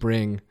need to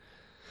bring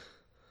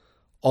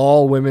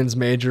all women's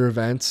major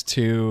events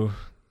to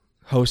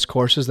host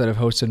courses that have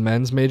hosted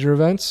men's major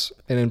events,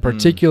 and in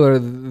particular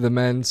the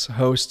men's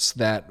hosts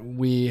that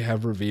we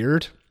have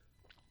revered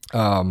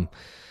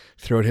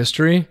throughout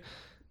history: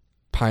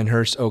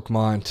 Pinehurst,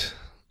 Oakmont,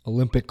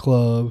 Olympic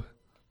Club,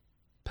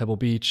 Pebble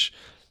Beach.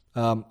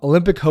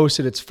 Olympic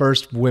hosted its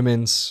first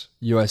women's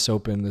U.S.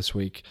 Open this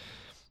week,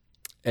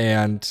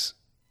 and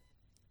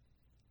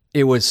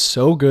it was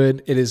so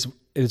good. It is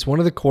one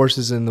of the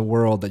courses in the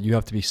world that you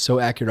have to be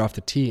so accurate off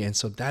the tee, and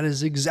so that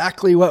is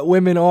exactly what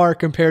women are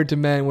compared to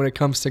men when it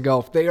comes to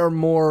golf. They are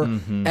more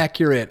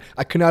accurate.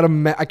 I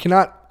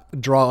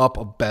cannot draw up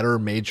a better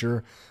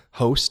major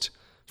host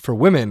for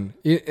women,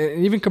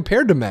 even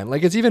compared to men.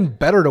 Like, it's even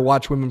better to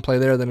watch women play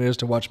there than it is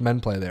to watch men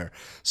play there.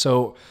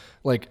 So,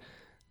 like,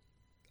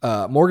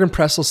 Morgan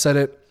Pressel said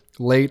it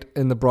late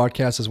in the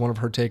broadcast as one of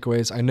her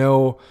takeaways. I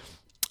know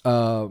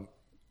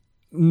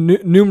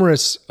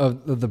numerous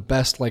of the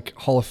best, like,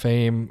 Hall of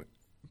Fame,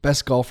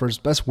 best golfers,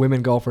 best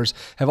women golfers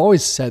have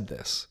always said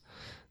this.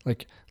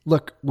 Like,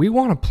 look, we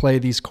want to play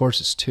these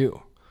courses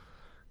too.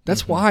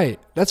 That's why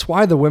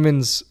the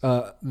women's,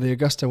 the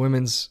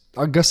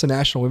Augusta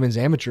National Women's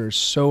Amateur is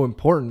so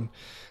important.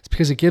 It's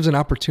because it gives an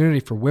opportunity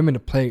for women to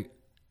play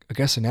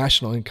Augusta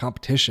National in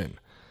competition.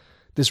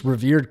 This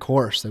revered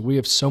course that we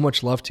have so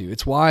much love to.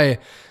 It's why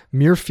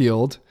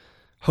Muirfield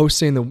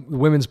hosting the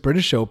Women's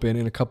British Open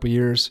in a couple of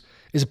years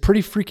is a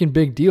pretty freaking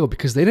big deal,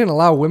 because they didn't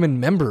allow women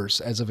members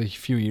as of a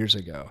few years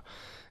ago.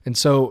 And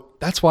so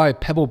that's why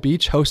Pebble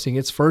Beach hosting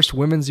its first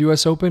Women's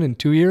U.S. Open in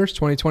 2 years,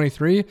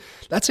 2023,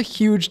 that's a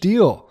huge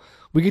deal.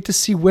 We get to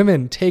see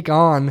women take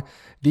on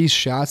these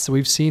shots that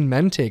we've seen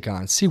men take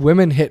on. See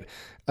women hit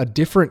a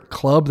different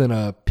club than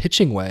a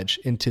pitching wedge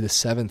into the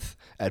 7th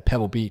at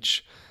Pebble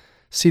Beach.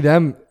 See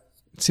the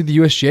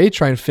USGA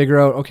try and figure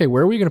out, okay,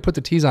 where are we going to put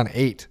the tees on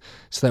 8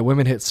 so that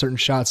women hit certain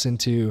shots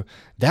into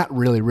that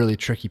really, really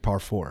tricky par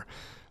 4.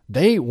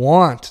 They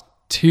want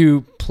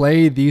to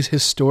play these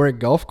historic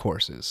golf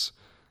courses.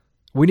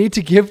 We need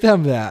to give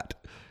them that.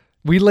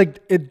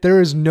 There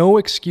is no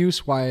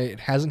excuse why it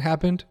hasn't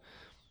happened,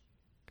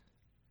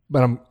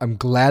 but I'm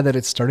glad that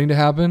it's starting to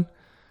happen,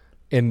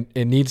 and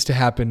it needs to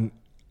happen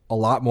a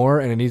lot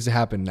more, and it needs to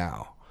happen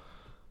now.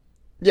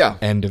 Yeah.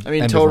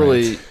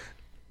 Totally.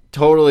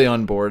 totally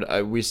on board.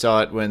 We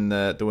saw it when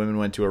the women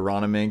went to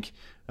Aronimink.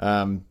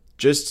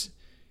 Just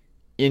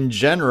in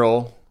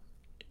general,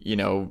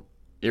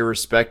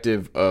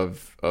 irrespective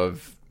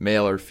of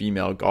male or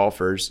female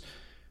golfers,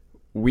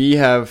 we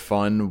have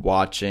fun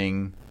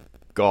watching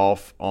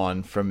golf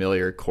on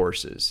familiar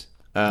courses.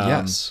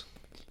 Yes.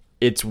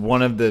 It's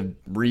one of the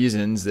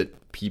reasons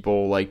that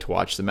people like to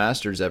watch the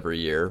Masters every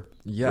year,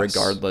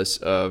 regardless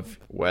of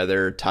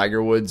whether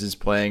Tiger Woods is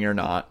playing or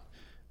not.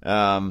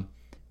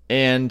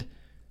 And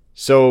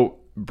so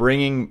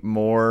bringing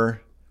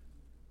more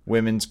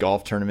women's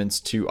golf tournaments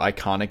to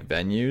iconic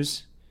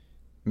venues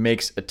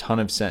makes a ton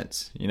of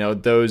sense.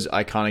 Those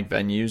iconic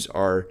venues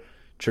are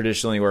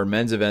traditionally where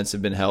men's events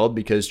have been held,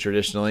 because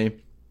traditionally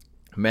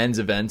men's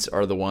events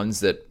are the ones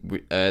that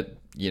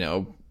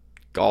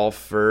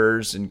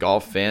golfers and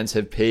golf fans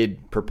have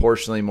paid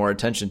proportionally more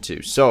attention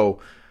to. So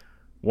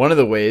one of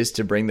the ways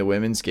to bring the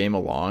women's game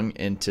along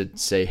and to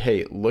say,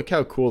 hey, look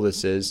how cool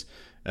this is,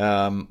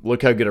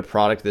 look how good a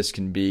product this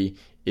can be,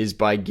 is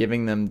by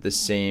giving them the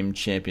same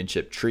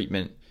championship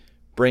treatment,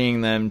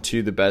 bringing them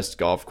to the best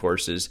golf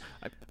courses.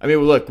 I mean,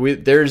 look,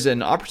 there's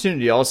an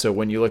opportunity also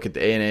when you look at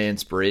the ANA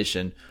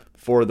Inspiration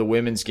for the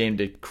women's game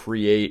to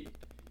create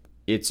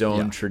its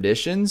own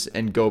traditions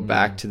and go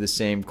back to the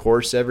same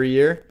course every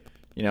year.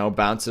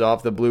 Bounce it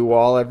off the blue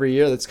wall every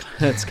year.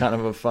 That's kind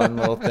of a fun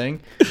little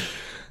thing.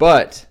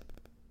 But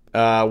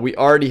we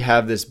already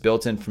have this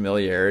built-in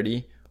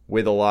familiarity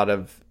with a lot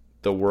of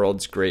the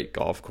world's great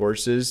golf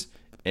courses,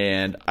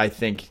 and I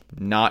think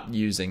not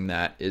using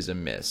that is a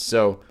miss.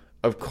 So,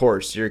 of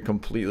course, you're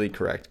completely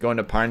correct. Going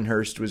to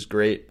Pinehurst was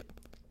great.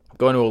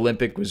 Going to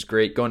Olympic was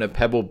great. Going to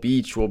Pebble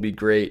Beach will be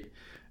great.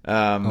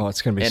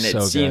 It's going to be so good.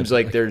 And it seems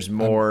like there's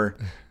more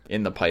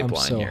in the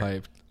pipeline here.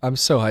 Hyped. I'm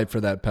so hyped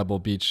for that Pebble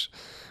Beach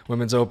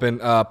Women's Open.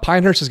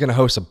 Pinehurst is going to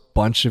host a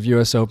bunch of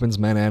U.S. Opens,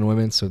 men and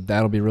women, so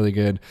that'll be really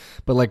good.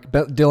 But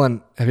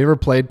Dylan, have you ever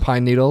played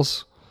Pine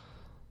Needles?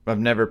 I've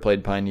never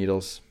played Pine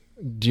Needles.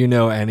 Do you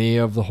know any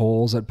of the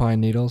holes at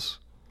Pine Needles?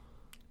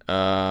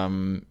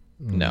 No.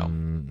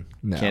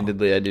 No.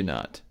 Candidly, I do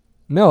not.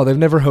 No, they've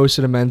never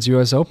hosted a men's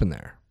U.S. Open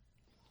there.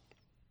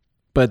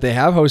 But they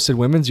have hosted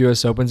women's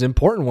U.S. Opens,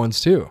 important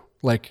ones too,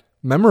 like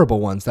memorable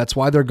ones. That's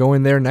why they're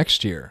going there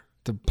next year.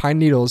 The Pine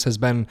Needles has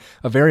been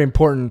a very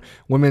important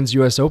women's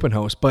U.S. Open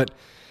host, but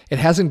it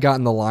hasn't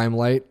gotten the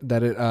limelight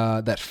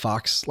that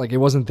Fox, like it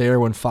wasn't there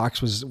when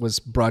Fox was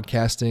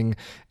broadcasting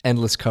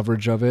endless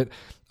coverage of it.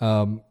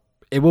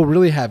 It will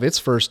really have its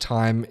first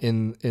time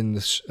in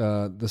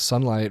the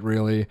sunlight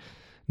really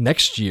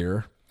next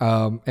year,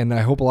 and I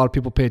hope a lot of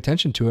people pay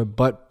attention to it.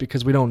 But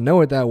because we don't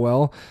know it that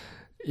well,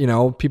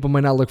 people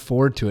might not look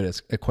forward to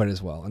it quite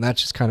as well. And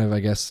that's just kind of, I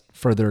guess,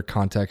 further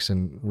context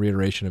and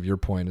reiteration of your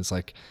point. Is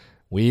like,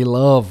 we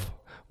love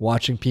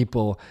watching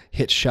people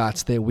hit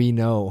shots that we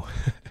know.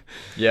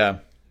 Yeah.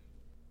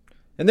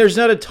 And there's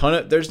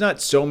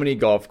not so many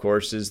golf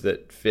courses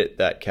that fit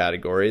that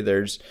category.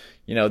 There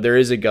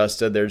is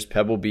Augusta, there's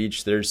Pebble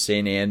Beach, there's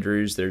St.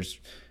 Andrews, there's,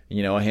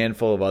 a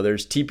handful of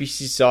others.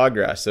 TPC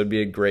Sawgrass, that'd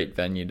be a great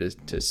venue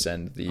to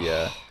send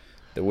the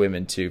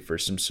women to for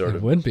some sort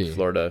of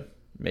Florida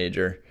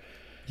major.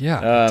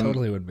 Yeah, it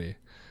totally would be.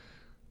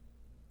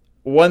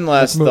 One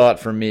last thought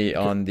for me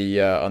on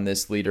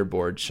this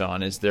leaderboard,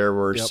 Sean, is there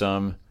were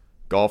some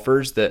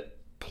golfers that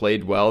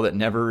played well that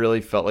never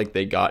really felt like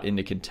they got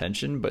into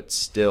contention, but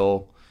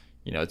still,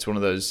 it's one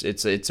of those.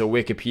 It's a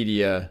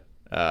Wikipedia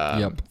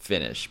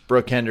finish.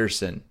 Brooke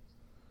Henderson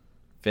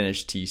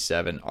finished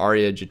T7.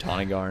 Arya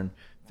Jutanugarn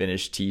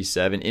finished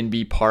T7.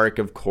 Inbee Park,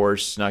 of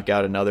course, snuck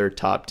out another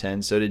top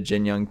 10. So did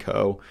Jin Young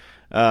Ko.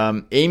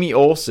 Amy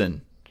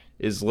Olsen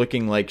is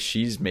looking like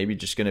she's maybe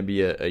just going to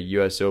be a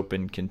U.S.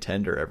 Open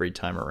contender every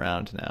time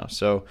around now.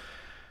 So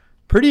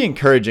pretty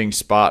encouraging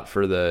spot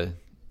for the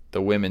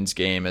women's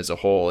game as a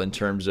whole in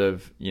terms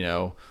of,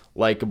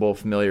 likable,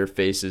 familiar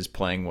faces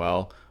playing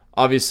well.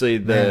 Obviously,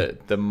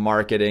 the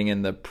marketing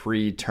and the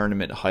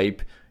pre-tournament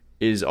hype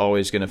is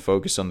always going to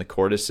focus on the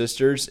Korda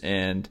sisters,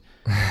 and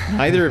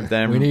neither of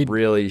them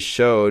really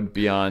showed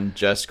beyond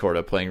Jess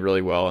Korda playing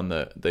really well in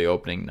the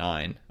opening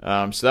 9.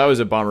 So that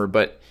was a bummer,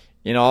 but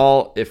in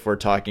all, if we're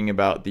talking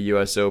about the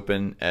U.S.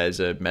 Open as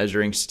a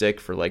measuring stick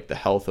for like the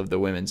health of the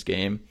women's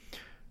game,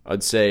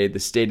 I'd say the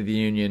State of the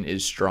Union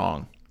is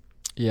strong.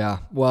 Yeah,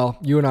 well,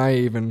 you and I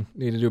even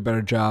need to do a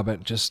better job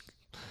at just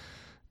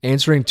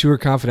answering Tour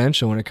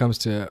Confidential when it comes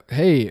to,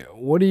 hey,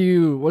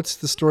 what's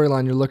the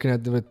storyline you're looking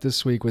at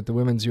this week with the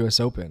women's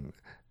U.S. Open?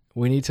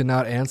 We need to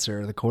not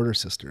answer the Korda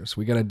sisters.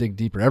 We got to dig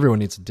deeper. Everyone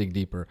needs to dig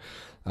deeper,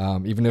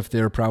 even if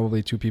they're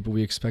probably two people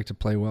we expect to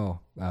play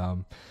well.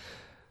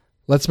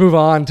 Let's move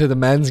on to the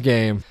men's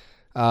game.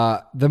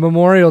 The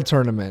Memorial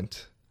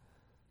Tournament,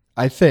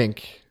 I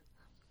think,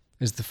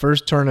 is the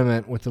first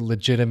tournament with a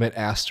legitimate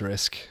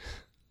asterisk.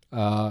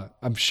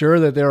 I'm sure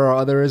that there are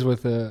others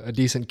with a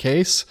decent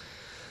case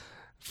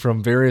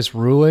from various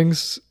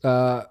rulings,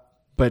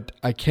 but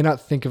I cannot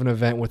think of an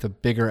event with a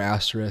bigger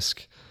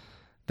asterisk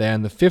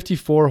than the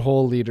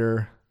 54-hole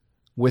leader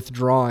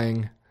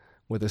withdrawing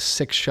with a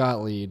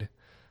 6-shot lead,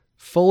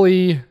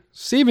 fully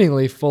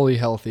seemingly fully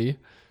healthy,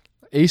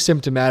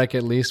 asymptomatic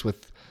at least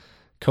with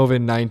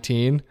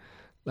COVID-19.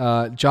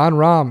 Jon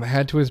Rahm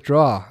had to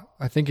withdraw.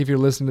 I think if you're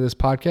listening to this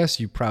podcast,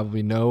 you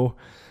probably know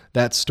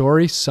that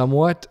story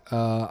somewhat.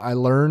 I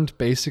learned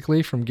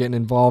basically from getting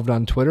involved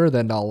on Twitter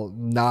that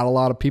not a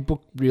lot of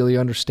people really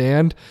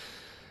understand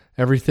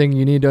everything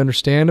you need to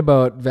understand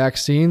about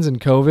vaccines and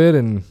COVID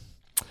and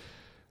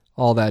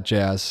all that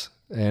jazz.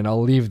 And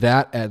I'll leave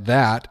that at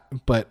that.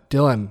 But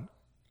Dylan,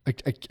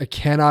 I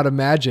cannot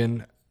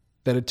imagine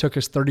that it took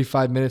us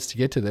 35 minutes to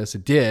get to this.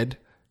 It did,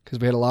 because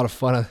we had a lot of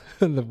fun at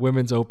the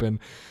Women's Open.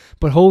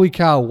 But holy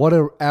cow, what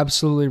an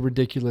absolutely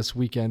ridiculous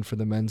weekend for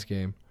the men's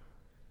game.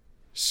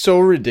 So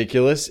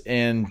ridiculous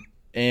and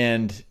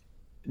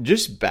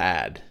just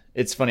bad.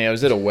 It's funny. I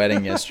was at a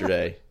wedding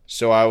yesterday,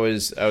 so I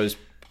was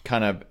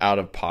kind of out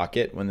of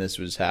pocket when this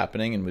was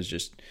happening and was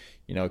just,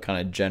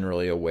 kind of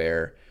generally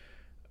aware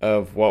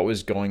of what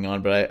was going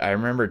on. But I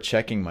remember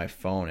checking my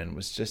phone and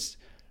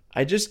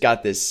I just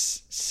got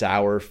this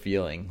sour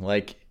feeling.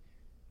 Like,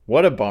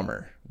 what a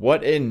bummer.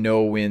 What a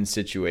no-win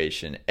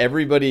situation.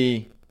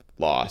 Everybody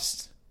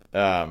lost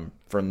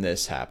from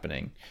this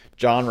happening.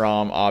 Jon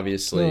Rahm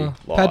obviously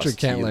lost. Patrick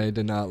Cantlay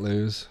did not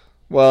lose.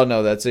 Well,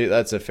 no, that's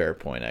a fair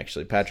point,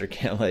 actually. Patrick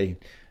Cantlay,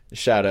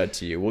 shout out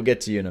to you. We'll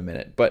get to you in a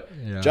minute. But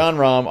yeah. Jon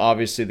Rahm,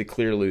 obviously the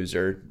clear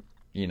loser,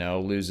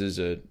 loses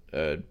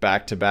a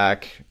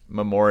back-to-back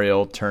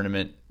Memorial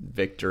Tournament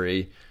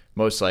victory,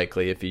 most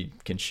likely if he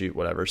can shoot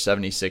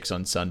 76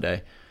 on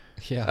Sunday.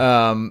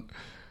 Yeah.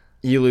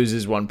 He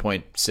loses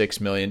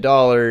 $1.6 million.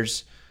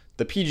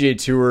 The PGA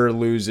Tour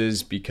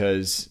loses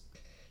because,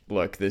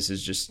 look, this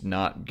is just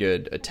not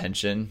good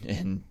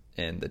attention,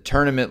 and the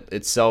tournament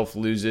itself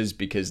loses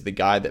because the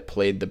guy that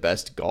played the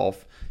best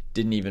golf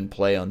didn't even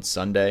play on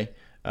Sunday.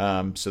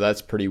 So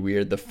that's pretty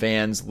weird. The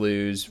fans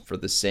lose for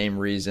the same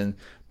reason.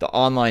 The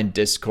online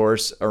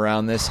discourse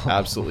around this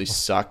absolutely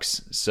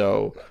sucks.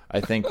 So I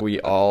think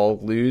we all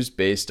lose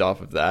based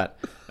off of that.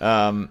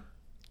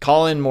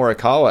 Colin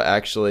Morikawa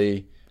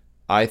actually,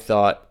 I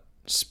thought,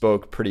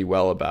 spoke pretty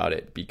well about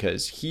it,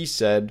 because he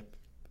said,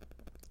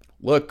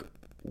 look,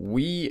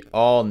 we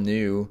all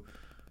knew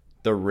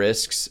the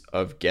risks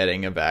of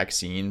getting a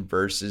vaccine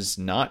versus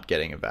not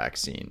getting a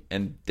vaccine.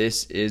 And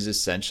this is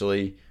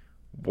essentially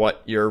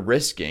what you're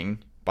risking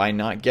by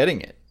not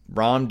getting it.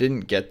 Rahm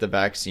didn't get the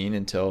vaccine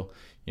until,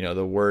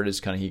 the word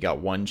is he got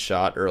one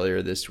shot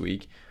earlier this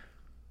week.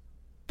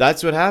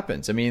 That's what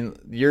happens. I mean,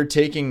 you're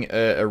taking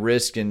a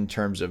risk in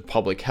terms of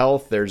public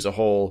health. There's a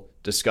whole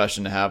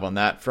discussion to have on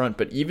that front.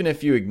 But even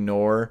if you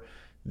ignore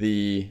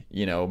the,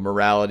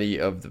 morality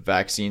of the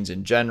vaccines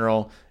in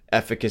general,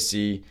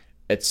 efficacy,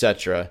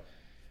 etc.,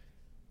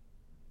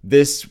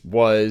 this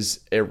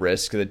was a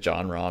risk that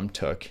Jon Rahm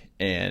took,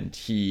 and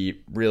he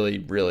really,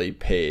 really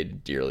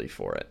paid dearly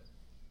for it.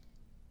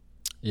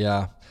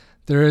 Yeah,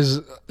 there's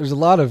a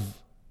lot of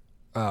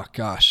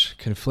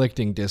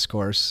conflicting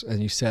discourse,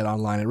 and you said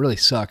online. It really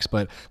sucks,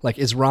 but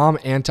is Rahm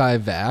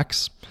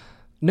anti-vax?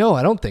 No,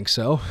 I don't think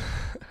so.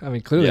 I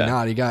mean, clearly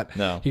not. He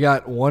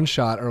got one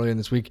shot earlier in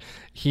this week.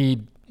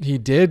 He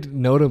did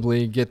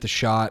notably get the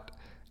shot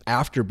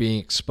after being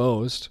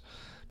exposed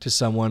to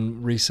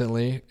someone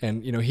recently,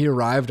 and he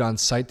arrived on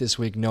site this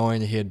week knowing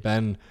that he had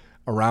been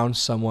around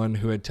someone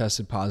who had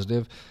tested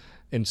positive,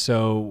 and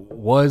so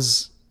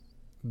was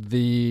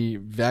the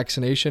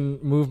vaccination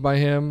move by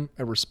him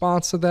a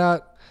response to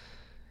that?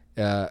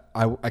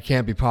 I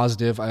can't be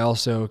positive. I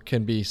also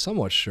can be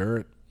somewhat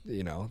sure.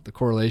 The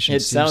correlation.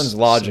 It sounds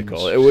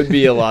logical. It would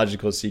be a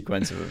logical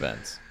sequence of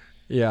events.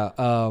 Yeah.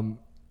 Jon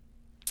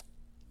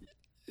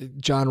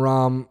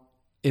Rahm,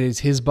 it is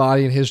his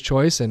body and his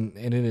choice, and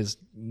it is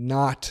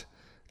not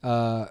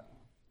a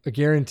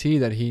guarantee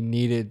that he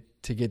needed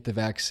to get the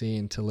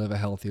vaccine to live a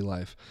healthy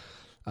life.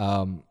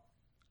 I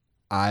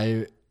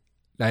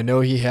know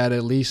he had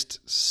at least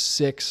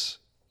 6,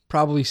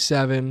 probably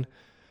 7,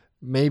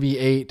 maybe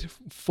 8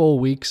 full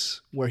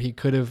weeks where he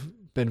could have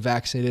been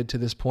vaccinated to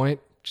this point,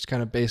 just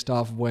kind of based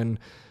off of when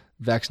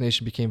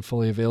vaccination became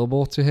fully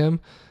available to him.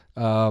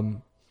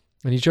 And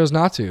he chose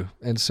not to.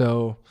 And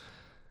so,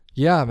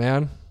 yeah,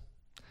 man,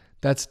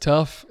 that's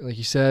tough. Like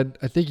you said,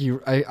 I think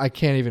I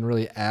can't even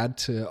really add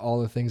to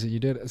all the things that you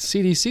did.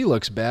 CDC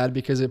looks bad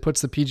because it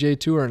puts the PGA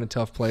Tour in a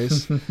tough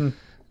place.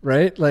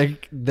 Right?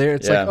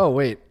 Oh,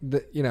 wait,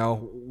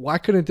 why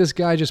couldn't this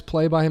guy just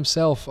play by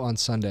himself on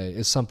Sunday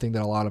is something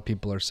that a lot of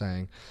people are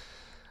saying.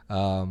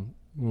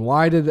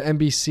 Why did the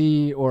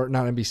NBC or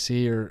not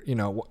NBC or,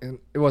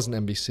 it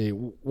wasn't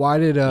NBC. Why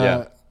did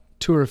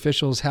tour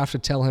officials have to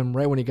tell him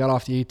right when he got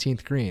off the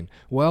 18th green?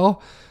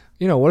 Well,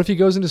 what if he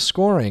goes into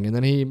scoring and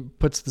then he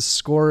puts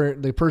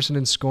the person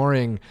in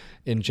scoring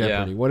in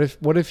jeopardy? Yeah.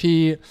 What if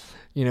he,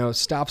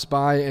 stops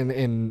by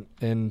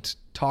and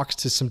talks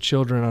to some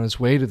children on his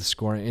way to the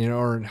scoring,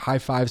 or high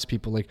fives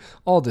people,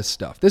 all this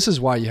stuff. This is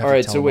why you have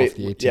to tell him off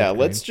the 18th green.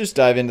 Let's just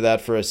dive into that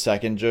for a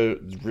second, Joe,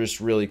 just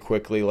really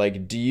quickly.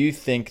 Do you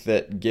think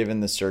that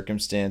given the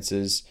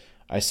circumstances,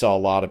 I saw a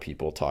lot of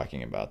people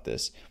talking about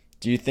this,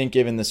 do you think,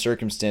 given the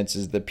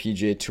circumstances, the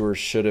PGA Tour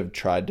should have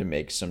tried to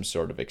make some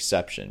sort of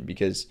exception?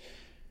 Because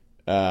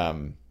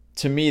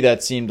to me,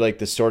 that seemed like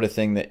the sort of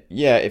thing that,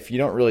 yeah, if you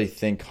don't really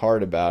think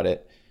hard about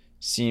it,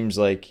 seems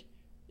like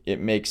it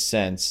makes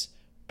sense.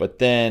 But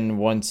then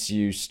once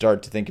you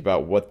start to think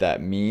about what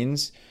that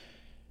means,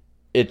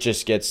 it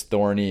just gets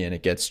thorny and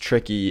it gets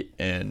tricky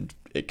and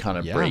it kind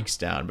of breaks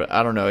down. But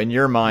I don't know. In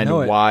your mind,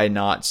 why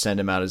not send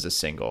him out as a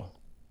single?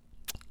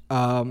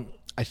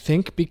 I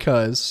think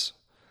because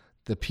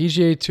the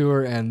PGA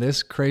Tour and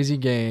this crazy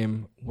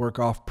game work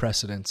off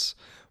precedents.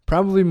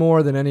 Probably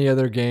more than any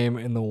other game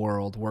in the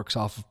world works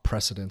off of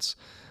precedents.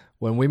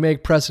 When we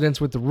make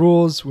precedents with the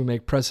rules, we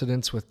make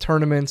precedents with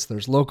tournaments,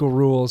 there's local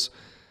rules.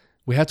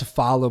 We have to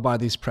follow by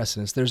these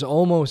precedents. There's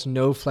almost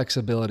no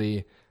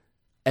flexibility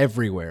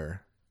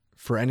everywhere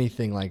for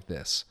anything like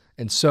this.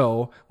 And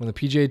so when the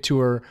PGA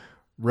Tour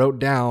wrote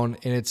down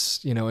in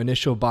its,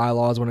 initial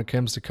bylaws when it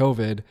comes to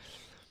COVID,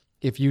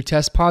 if you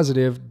test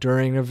positive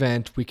during an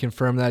event, we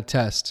confirm that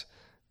test,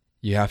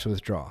 you have to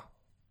withdraw.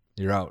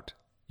 You're out.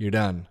 You're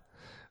done.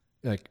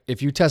 Like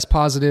if you test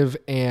positive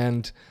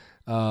and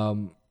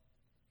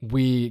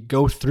we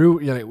go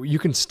through, you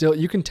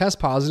can test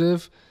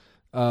positive,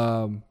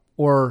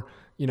 or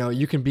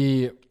you can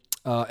be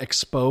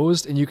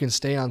exposed and you can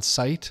stay on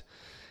site,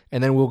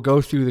 and then we'll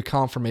go through the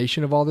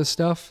confirmation of all this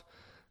stuff.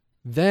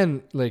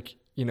 Then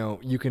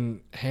you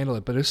can handle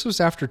it. But this was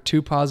after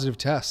 2 positive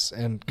tests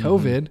and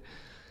COVID.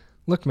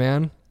 Look,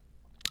 man,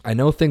 I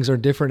know things are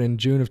different in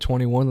June of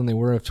 21 than they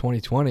were of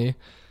 2020.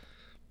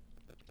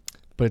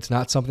 But it's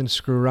not something to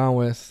screw around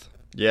with.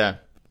 Yeah.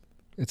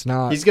 It's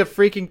not. He's got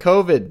freaking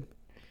COVID.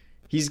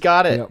 He's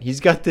got it. Yep. He's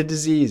got the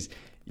disease.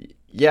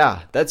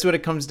 Yeah, that's what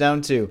it comes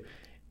down to.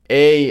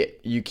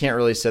 You can't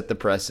really set the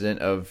precedent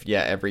of,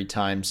 every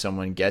time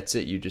someone gets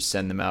it, you just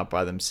send them out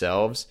by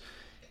themselves.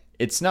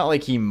 It's not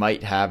like he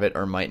might have it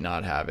or might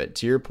not have it.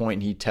 To your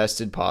point, he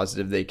tested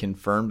positive. They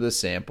confirmed the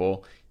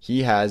sample.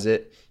 He has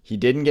it. He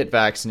didn't get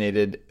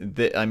vaccinated.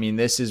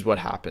 This is what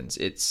happens.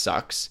 It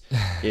sucks.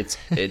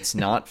 It's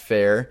not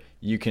fair.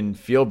 You can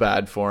feel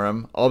bad for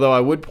him. Although I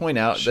would point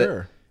out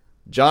that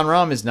Jon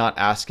Rahm is not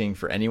asking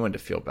for anyone to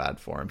feel bad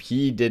for him.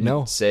 He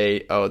didn't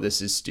say, oh,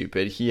 this is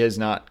stupid. He has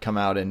not come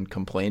out and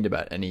complained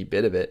about any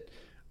bit of it.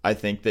 I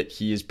think that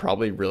he is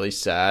probably really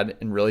sad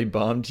and really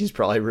bummed. He's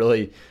probably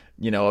really,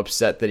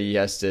 upset that he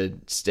has to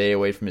stay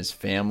away from his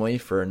family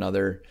for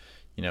another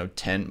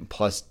 10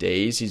 plus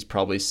days. He's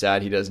probably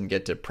sad he doesn't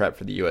get to prep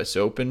for the US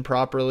Open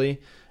properly.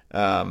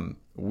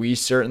 We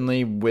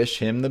certainly wish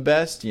him the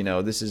best.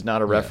 This is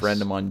not a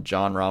referendum on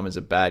Jon Rahm as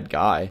a bad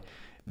guy.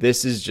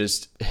 This is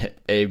just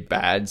a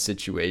bad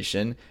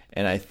situation.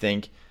 And I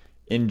think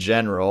in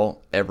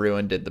general,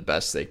 everyone did the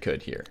best they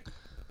could here.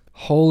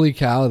 Holy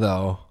cow,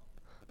 though.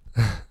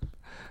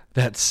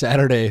 That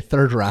Saturday,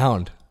 3rd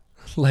round.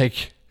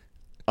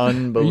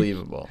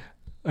 Unbelievable.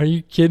 Are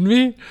you kidding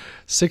me?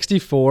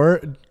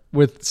 64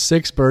 with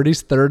 6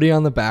 birdies, 30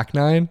 on the back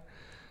nine.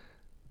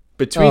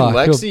 Between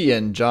Lexi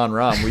and Jon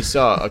Rahm, we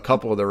saw a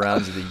couple of the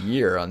rounds of the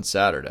year on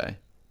Saturday.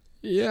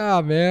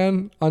 Yeah,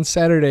 man. On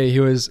Saturday, he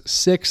was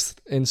 6th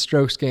in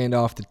strokes gained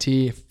off the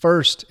tee,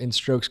 1st in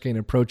strokes gained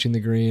approaching the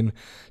green,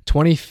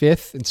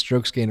 25th in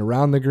strokes gained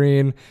around the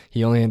green.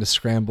 He only had to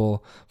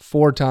scramble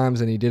 4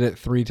 times, and he did it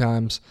 3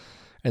 times.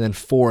 And then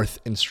 4th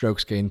in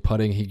strokes gained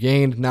putting. He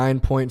gained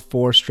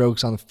 9.4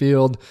 strokes on the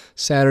field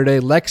Saturday.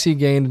 Lexi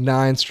gained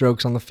 9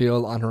 strokes on the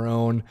field on her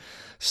own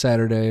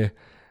Saturday.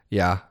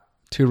 Yeah,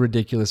 2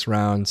 ridiculous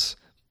rounds,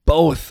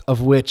 both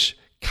of which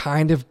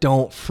kind of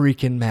don't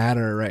freaking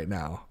matter right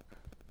now.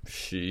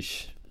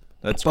 Sheesh.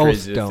 That's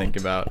crazy to think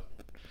about.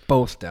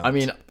 Both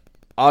don't.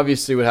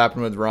 Obviously what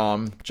happened with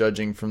Rahm,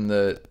 judging from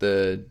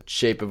the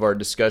shape of our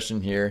discussion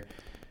here,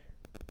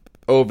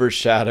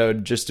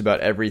 overshadowed just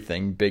about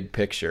everything big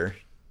picture.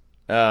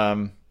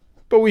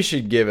 But we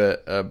should give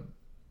a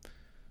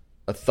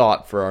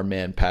thought for our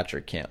man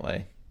Patrick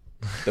Cantlay,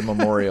 the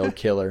memorial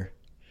killer.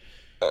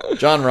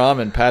 Jon Rahm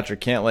and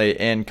Patrick Cantlay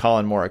and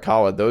Colin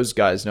Morikawa, those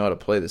guys know how to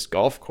play this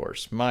golf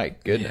course. My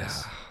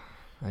goodness.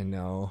 Yeah, I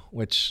know,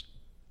 which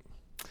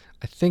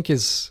I think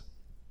is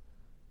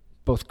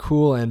both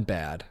cool and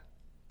bad,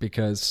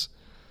 because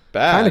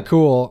kind of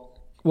cool.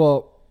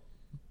 Well,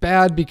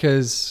 bad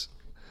because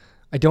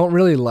I don't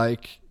really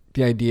like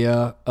the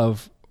idea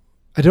of,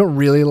 I don't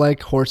really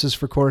like horses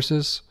for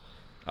courses.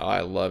 Oh,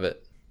 I love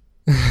it.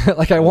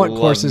 I want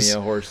courses. Me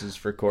a horses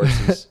for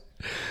courses.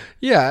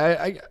 Yeah,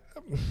 I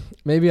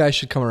maybe I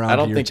should come around. I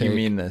don't to your think take. you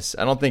mean this.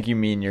 I don't think you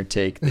mean your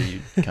take that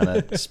you kind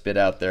of spit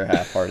out there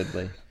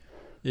half-heartedly.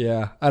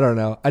 Yeah, I don't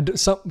know.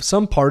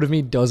 Some part of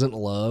me doesn't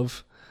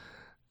love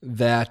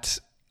that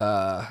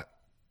the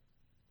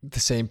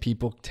same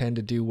people tend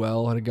to do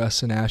well at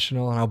Augusta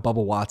National, and how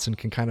Bubba Watson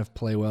can kind of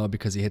play well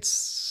because he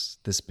hits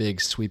this big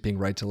sweeping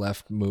right to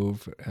left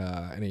move,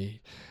 and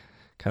he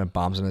kind of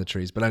bombs into the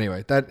trees. But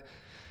anyway, that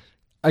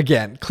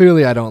again,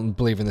 clearly I don't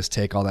believe in this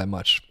take all that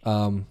much.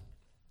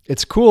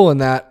 It's cool in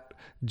that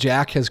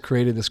Jack has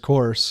created this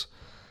course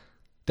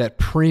that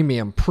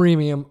premium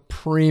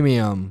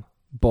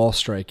ball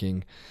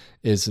striking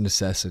is a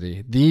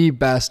necessity. The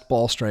best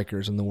ball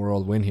strikers in the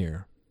world win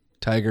here.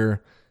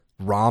 Tiger,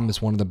 Rahm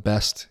is one of the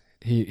best.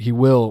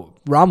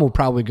 Rahm will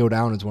probably go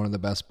down as one of the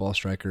best ball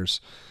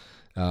strikers,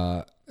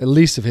 at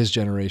least of his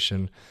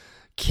generation.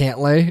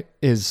 Cantlay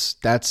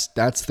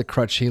that's the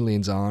crutch he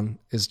leans on,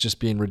 is just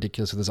being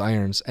ridiculous with his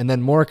irons. And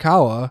then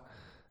Morikawa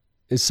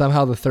is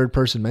somehow the third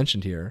person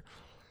mentioned here,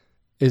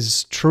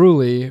 is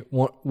truly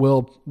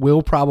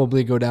will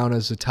probably go down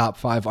as a top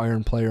 5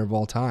 iron player of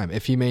all time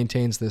if he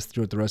maintains this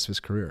throughout the rest of his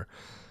career.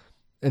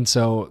 And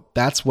so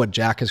that's what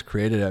Jack has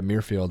created at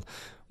Muirfield,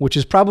 which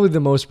is probably the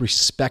most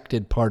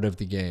respected part of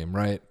the game,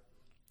 right?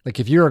 Like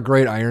if you're a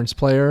great irons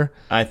player,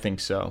 I think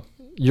so.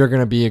 You're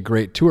going to be a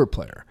great tour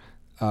player.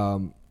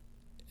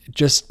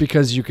 Just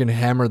because you can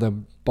hammer the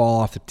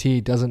ball off the tee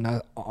doesn't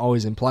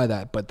always imply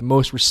that. But the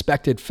most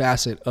respected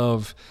facet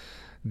of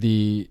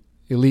the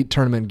elite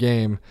tournament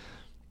game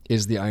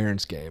is the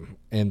irons game.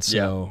 And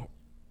so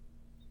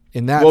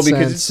in that sense,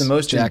 because it's the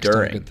most Jack's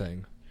enduring. done a good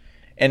thing.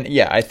 And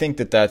yeah, I think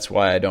that's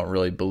why I don't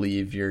really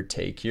believe your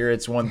take here.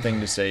 It's one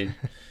thing to say,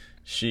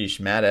 sheesh,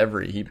 Matt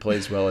Every, he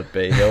plays well at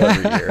Bay Hill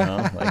every year,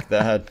 huh? Like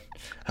that.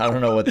 I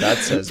don't know what that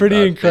says. Pretty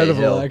about incredible,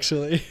 Bay Hill.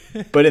 actually.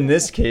 But in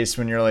this case,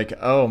 when you're like,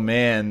 oh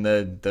man,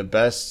 the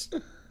best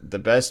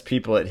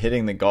people at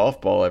hitting the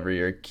golf ball every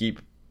year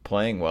keep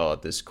playing well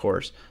at this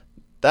course,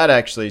 that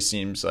actually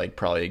seems like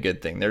probably a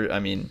good thing. I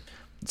mean,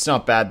 it's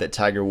not bad that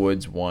Tiger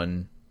Woods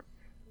won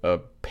a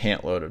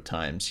pantload of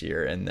times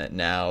here, and that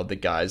now the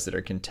guys that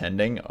are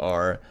contending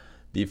are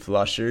the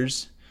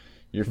flushers,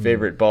 your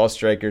favorite ball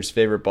strikers'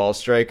 favorite ball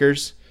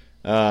strikers.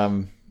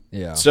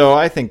 Yeah. So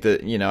I think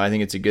that, I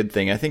think it's a good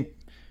thing. I think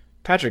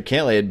Patrick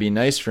Cantlay, it'd be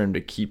nice for him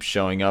to keep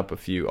showing up a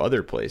few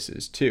other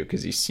places too,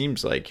 because he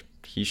seems like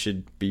he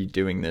should be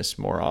doing this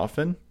more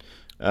often.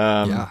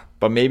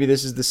 But maybe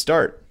this is the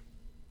start.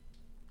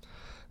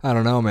 I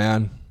don't know,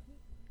 man.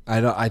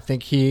 I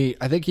think he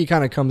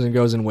kind of comes and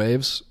goes in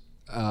waves.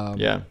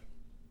 Yeah.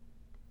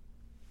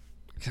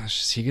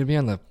 Gosh, is he gonna be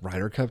on the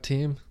Ryder Cup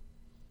team?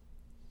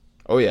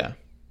 Oh yeah.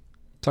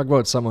 Talk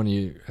about someone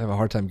you have a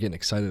hard time getting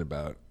excited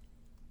about.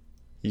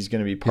 He's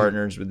going to be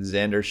partners with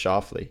Xander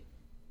Schauffele.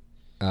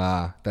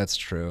 That's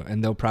true.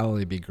 And they'll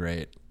probably be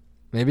great.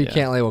 Maybe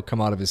Cantlay will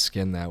come out of his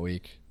skin that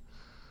week.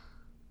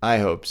 I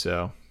hope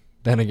so.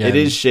 Then again, it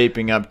is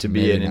shaping up to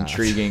be an not.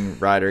 intriguing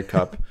Ryder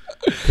Cup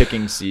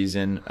picking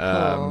season.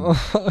 I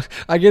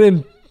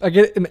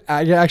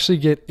actually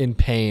get in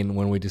pain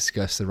when we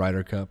discuss the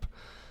Ryder Cup.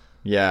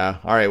 Yeah.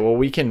 All right. Well,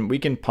 we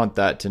can punt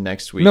that to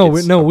next week.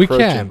 We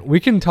can. We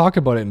can talk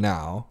about it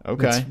now.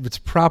 Okay. It's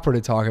proper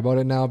to talk about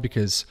it now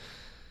because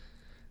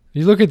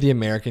you look at the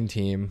American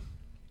team.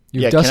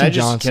 Dustin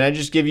Johnson. Can I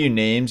just give you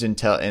names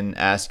and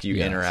ask you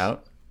in or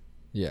out?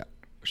 Yeah,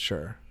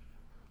 sure.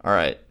 All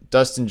right.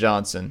 Dustin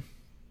Johnson.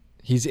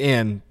 He's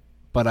in,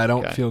 but I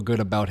don't feel good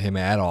about him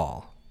at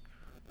all.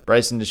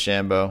 Bryson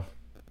DeChambeau.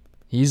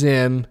 He's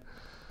in,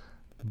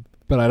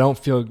 but I don't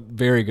feel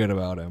very good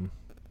about him.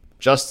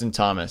 Justin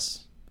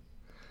Thomas.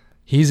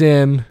 He's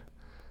in,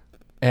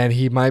 and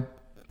he's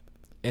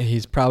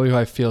probably who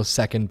I feel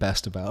second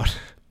best about.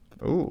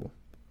 Ooh.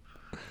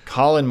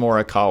 Colin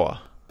Morikawa.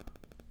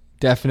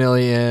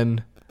 Definitely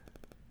in.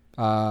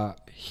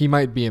 He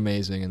might be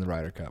amazing in the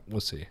Ryder Cup.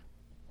 We'll see.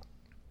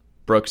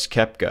 Brooks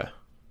Koepka.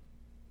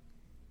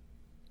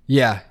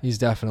 Yeah, he's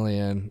definitely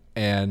in,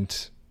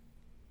 and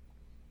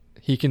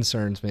he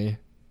concerns me.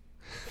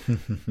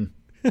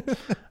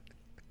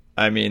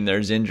 I mean,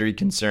 there's injury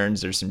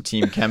concerns. There's some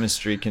team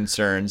chemistry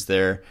concerns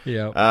there.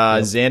 Yeah.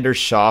 Xander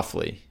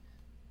Schauffele.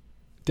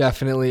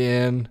 Definitely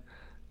in,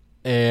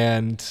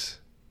 and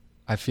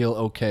I feel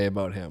okay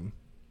about him.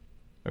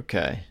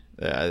 Okay.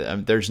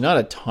 There's not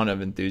a ton of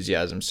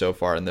enthusiasm so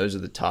far, and those are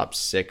the top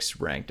 6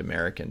 ranked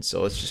Americans.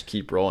 So let's just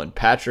keep rolling.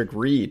 Patrick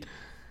Reed.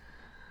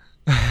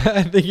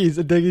 I think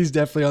he's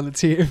definitely on the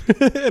team.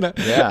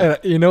 And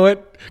you know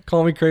what?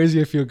 Call me crazy.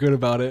 I feel good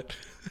about it.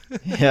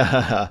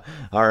 Yeah.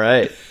 All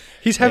right.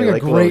 He's having a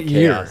great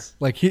year.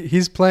 Like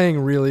he's playing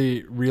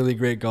really, really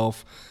great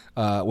golf.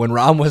 When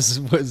Rahm was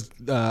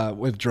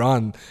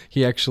withdrawn,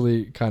 he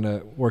actually kind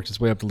of worked his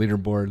way up the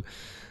leaderboard.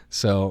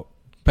 So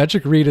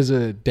Patrick Reed is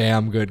a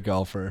damn good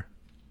golfer.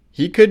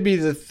 He could be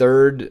the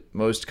 3rd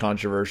most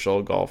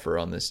controversial golfer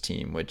on this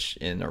team, which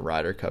in a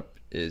Ryder Cup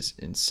is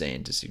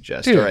insane to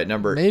suggest. Dude, all right,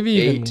 number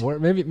maybe 8. Even more,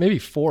 maybe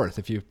 4th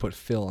if you put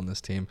Phil on this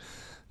team.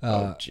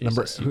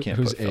 Jesus, you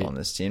can't put Phil on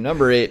this team.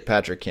 Number 8,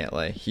 Patrick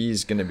Cantlay.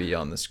 He's going to be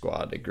on the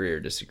squad. Agree or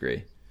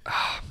disagree?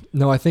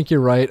 No, I think you're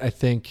right. I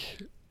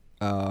think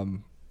he'll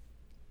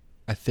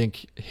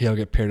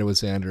get paired with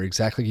Xander.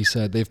 Exactly like you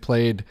said. They've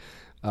played.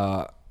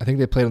 I think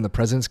they played on the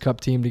President's Cup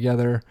team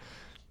together.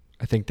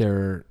 I think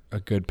they're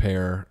a good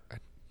pair.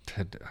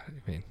 I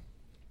mean,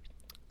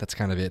 that's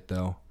kind of it,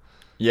 though.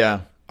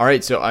 Yeah. All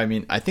right. So, I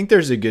mean, I think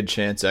there's a good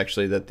chance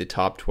actually that the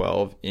top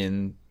 12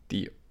 in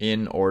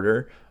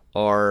order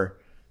are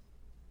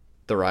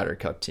the Ryder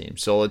Cup team.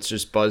 So let's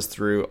just buzz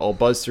through. I'll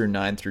buzz through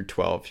 9 through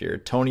 12 here.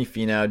 Tony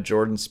Finau,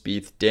 Jordan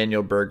Spieth,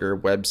 Daniel Berger,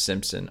 Webb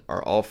Simpson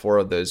are all 4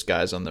 of those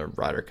guys on the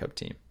Ryder Cup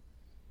team.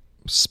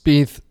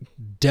 Spieth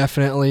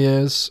definitely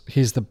is.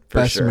 He's the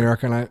best sure.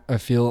 American I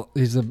feel.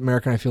 He's the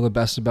American I feel the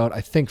best about.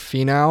 I think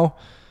Finau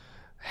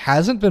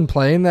hasn't been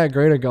playing that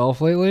great at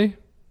golf lately,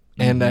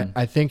 and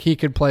I think he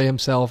could play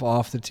himself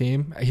off the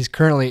team. He's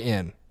currently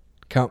in.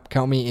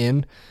 Count me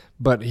in,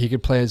 but he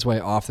could play his way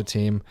off the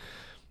team.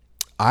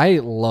 I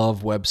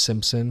love Webb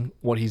Simpson,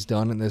 what he's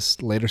done in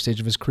this later stage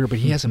of his career, but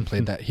he hasn't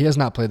played that. He has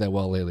not played that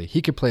well lately.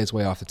 He could play his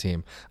way off the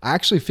team. I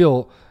actually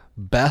feel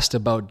best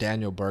about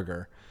Daniel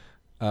Berger.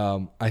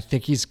 I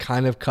think he's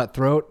kind of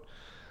cutthroat.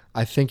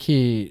 I think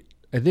he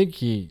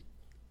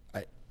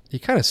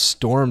kind of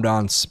stormed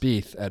on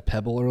Spieth at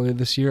Pebble earlier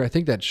this year. I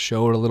think that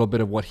showed a little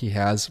bit of what he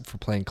has for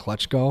playing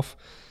clutch golf.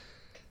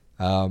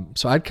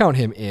 So I'd count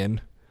him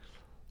in.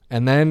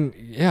 And then,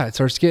 it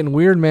starts getting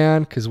weird,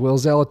 man, because Will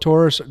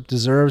Zalatoris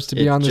deserves to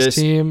be on this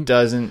team.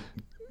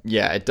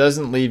 It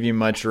doesn't leave you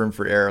much room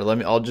for error.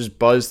 I'll just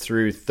buzz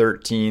through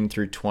 13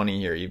 through 20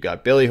 here. You've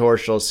got Billy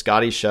Horschel,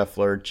 Scotty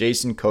Scheffler,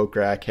 Jason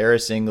Kokrak,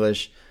 Harris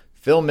English,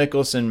 Phil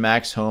Mickelson,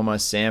 Max Homa,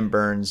 Sam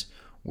Burns,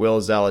 Will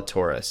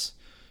Zalatoris.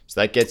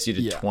 So that gets you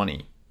to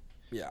 20.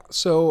 Yeah.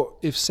 So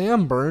if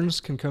Sam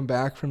Burns can come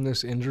back from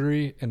this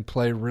injury and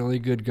play really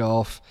good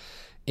golf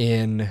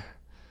in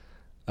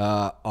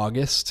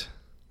August,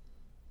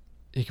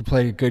 he could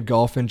play good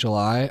golf in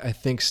July. I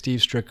think Steve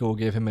Stricker will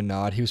give him a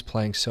nod. He was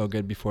playing so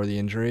good before the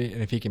injury,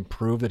 and if he can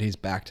prove that he's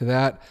back to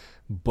that,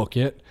 book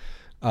it.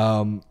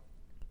 I know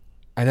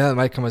that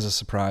might come as a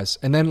surprise.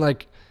 And then,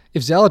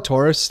 if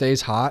Zalatoris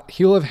stays hot,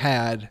 he'll have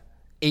had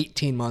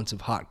 18 months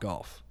of hot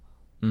golf.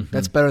 Mm-hmm.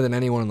 That's better than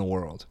anyone in the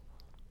world.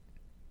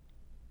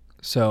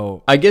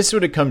 So I guess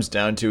what it comes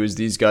down to is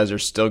these guys are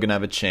still going to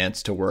have a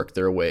chance to work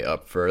their way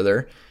up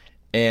further,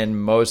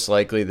 and most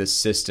likely the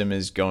system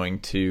is going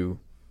to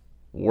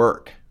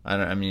work.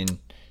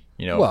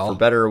 For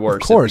better or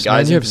worse, if the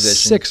guys in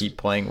position keep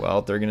playing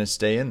well, they're going to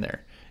stay in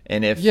there.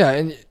 And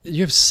and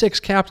you have 6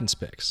 captain's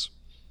picks.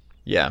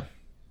 Yeah.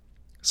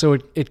 So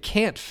it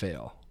can't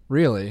fail,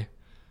 really.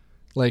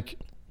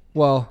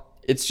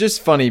 It's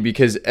just funny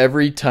because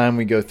every time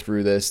we go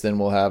through this, then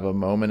we'll have a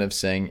moment of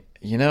saying,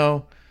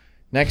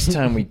 next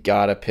time we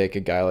got to pick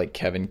a guy like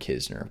Kevin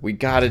Kisner. We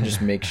got to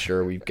just make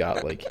sure we've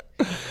got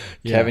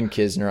Kevin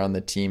Kisner on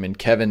the team and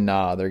Kevin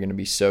Na. They're going to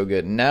be so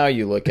good. And now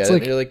you look at it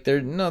and you're like,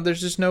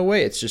 there's just no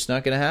way. It's just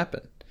not going to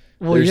happen.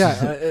 Well,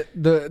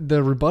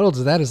 the rebuttal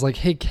to that is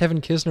hey, Kevin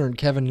Kisner and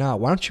Kevin Na,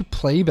 why don't you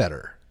play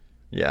better?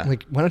 Yeah.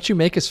 Why don't you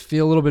make us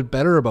feel a little bit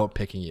better about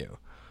picking you?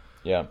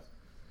 Yeah.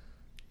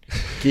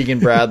 Keegan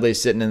Bradley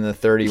sitting in the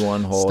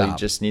 31 hole. Stop. He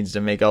just needs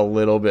to make a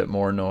little bit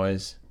more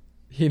noise.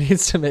 He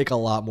needs to make a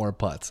lot more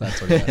putts.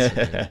 That's what he has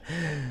to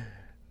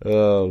do.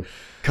 Oh,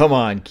 come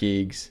on,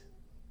 Keegs.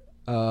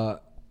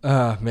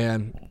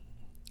 Man.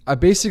 I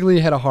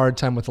basically had a hard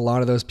time with a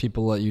lot of those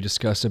people that you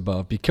discussed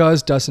above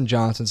because Dustin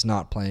Johnson's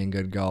not playing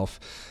good golf.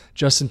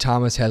 Justin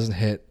Thomas hasn't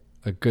hit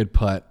a good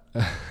putt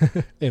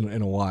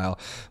in a while.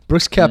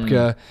 Brooks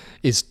Koepka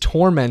is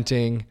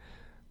tormenting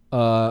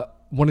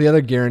one of the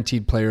other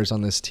guaranteed players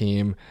on this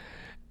team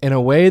in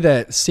a way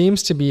that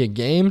seems to be a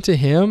game to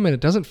him, and it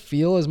doesn't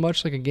feel as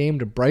much like a game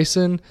to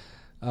Bryson.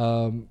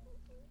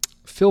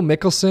 Phil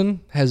Mickelson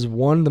has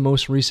won the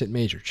most recent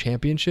major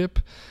championship.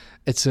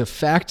 It's a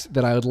fact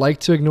that I would like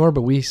to ignore,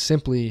 but we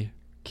simply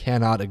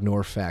cannot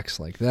ignore facts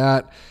like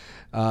that.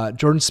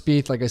 Jordan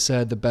Spieth, like I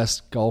said, the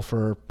best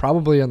golfer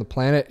probably on the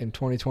planet in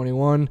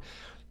 2021.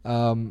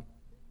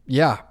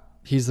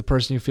 He's the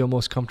person you feel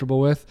most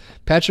comfortable with.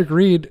 Patrick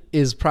Reed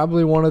is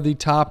probably one of the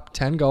top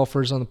 10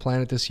 golfers on the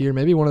planet this year,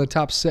 maybe one of the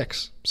top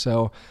 6.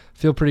 So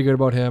feel pretty good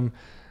about him.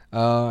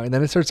 And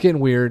then it starts getting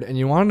weird. And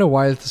you want to know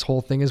why this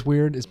whole thing is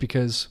weird? Is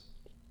because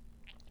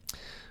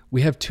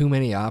we have too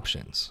many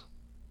options.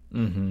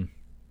 Mm-hmm.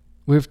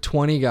 We have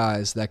 20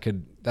 guys that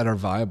are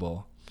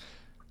viable.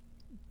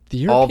 The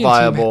European all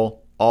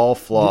viable, all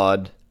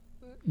flawed.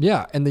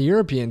 And the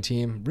European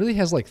team really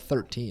has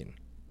 13,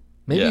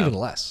 maybe even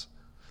less.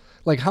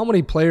 How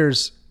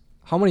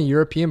many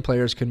European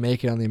players could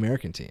make it on the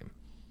American team?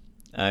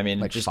 I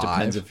mean, it just 5?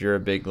 Depends if you're a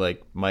big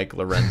Mike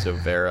Lorenzo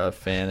Vera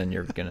fan and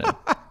you're gonna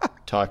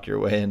talk your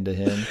way into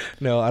him.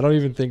 No, I don't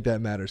even think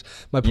that matters.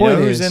 My point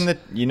is,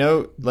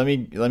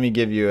 let me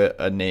give you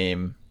a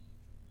name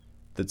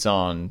that's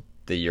on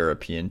the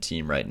European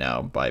team right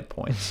now by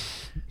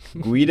points.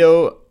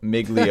 Guido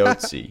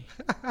Migliozzi.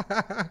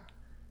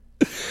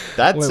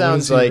 That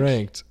sounds like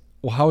ranked.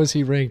 Well, how is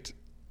he ranked?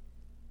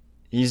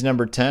 He's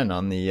number 10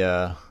 on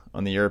the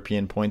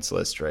European points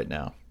list right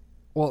now.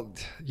 Well,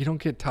 you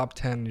don't get top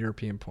 10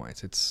 European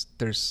points.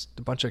 There's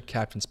a bunch of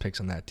captain's picks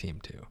on that team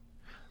too.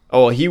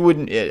 Oh, he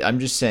wouldn't. I'm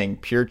just saying,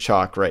 pure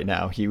chalk right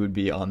now. He would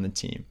be on the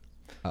team.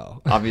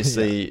 Oh,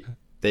 obviously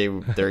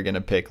they're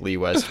gonna pick Lee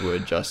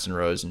Westwood, Justin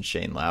Rose, and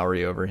Shane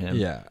Lowry over him.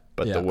 Yeah,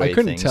 but the way I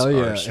couldn't things tell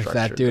you are if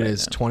that dude right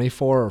is now.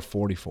 24 or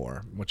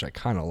 44, which I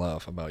kind of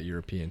love about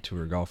European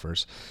Tour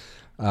golfers.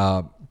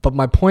 But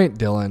my point,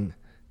 Dylan,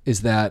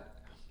 is that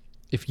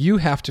if you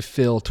have to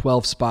fill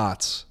 12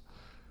 spots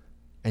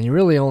and you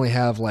really only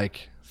have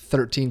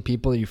 13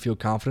 people you feel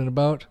confident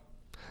about,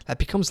 that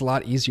becomes a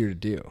lot easier to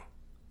do.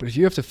 But if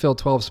you have to fill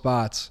 12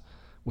 spots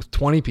with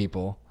 20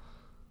 people,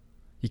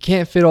 you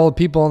can't fit all the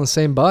people on the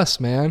same bus,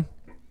 man.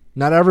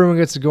 Not everyone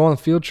gets to go on a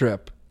field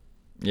trip.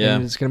 Yeah.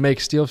 And it's going to make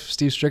Steve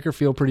Stricker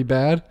feel pretty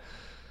bad.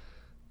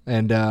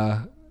 And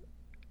I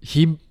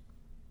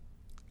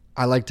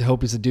like to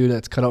hope he's a dude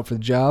that's cut out for the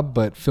job,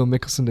 but Phil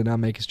Mickelson did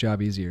not make his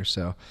job easier.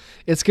 So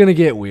it's going to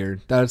get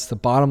weird. That's the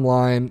bottom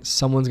line.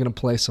 Someone's going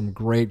to play some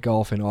great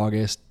golf in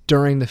August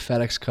during the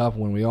FedEx Cup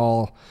when we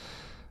all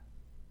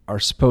are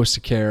supposed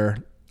to care.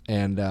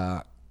 And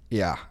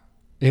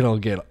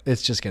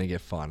it's just going to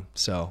get fun.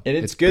 So and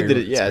it's good that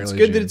it's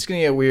good that it's going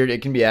to get weird.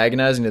 It can be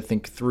agonizing to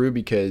think through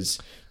because,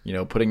 you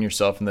know, putting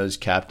yourself in those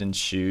captain's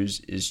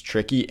shoes is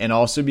tricky. And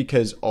also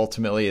because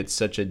ultimately it's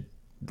such a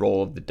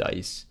roll of the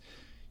dice.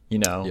 You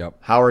know,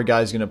 How are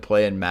guys going to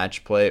play in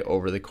match play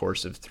over the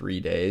course of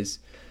 3 days?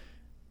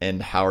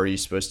 And how are you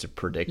supposed to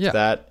predict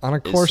that? On a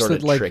course sort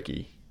of that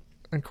tricky.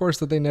 A course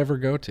that they never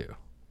go to.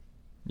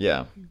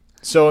 Yeah.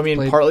 So I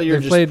mean, partly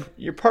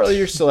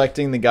you're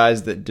selecting the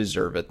guys that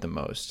deserve it the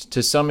most.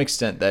 To some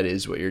extent, that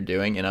is what you're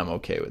doing, and I'm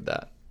okay with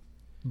that.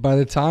 By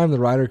the time the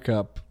Ryder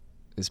Cup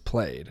is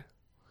played,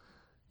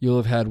 you'll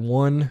have had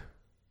one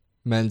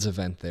men's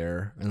event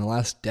there in the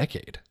last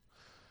decade,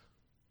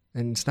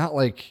 and it's not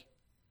like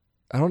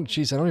I don't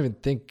even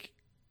think.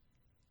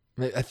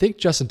 I think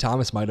Justin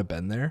Thomas might have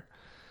been there,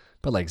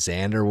 but like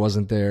Xander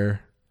wasn't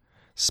there.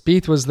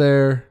 Spieth was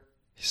there.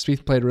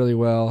 Spieth played really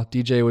well.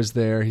 DJ was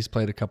there. He's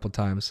played a couple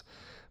times.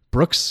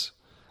 Brooks,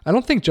 I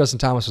don't think Justin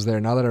Thomas was there.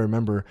 Now that I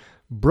remember,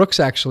 Brooks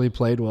actually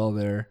played well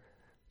there.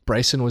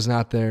 Bryson was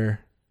not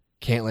there.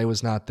 Cantlay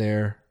was not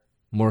there.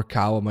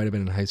 Morikawa might have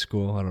been in high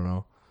school. I don't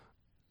know.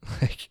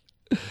 Like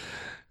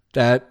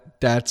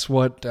that's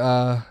what.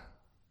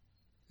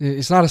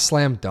 It's not a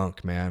slam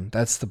dunk, man.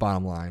 That's the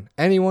bottom line.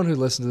 Anyone who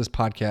listens to this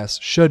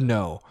podcast should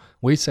know.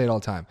 We say it all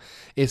the time.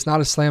 It's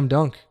not a slam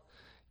dunk.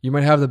 You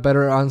might have the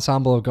better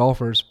ensemble of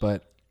golfers,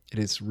 but it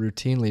is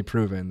routinely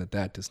proven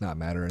that does not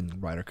matter in the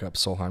Ryder Cup,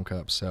 Solheim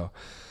Cup. So,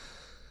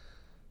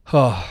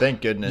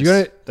 thank goodness.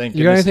 You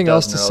got anything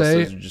else to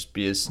say? It would just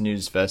be a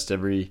snooze fest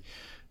every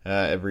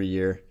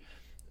year.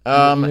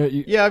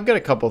 I've got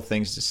a couple of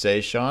things to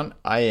say, Sean.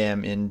 I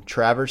am in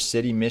Traverse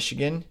City,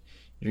 Michigan.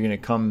 You're going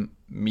to come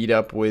meet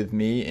up with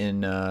me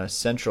in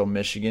Central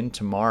Michigan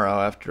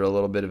tomorrow after a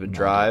little bit of a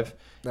drive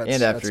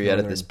and after you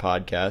edit this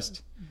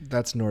podcast.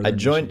 That's northern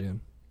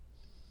Michigan.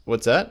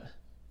 What's that?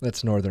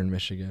 That's northern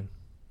Michigan,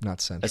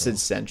 not central. I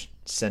said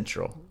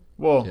central.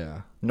 Well,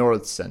 yeah.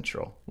 North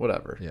Central,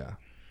 whatever. Yeah.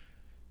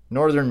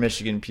 Northern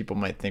Michigan people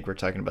might think we're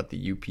talking about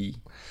the UP.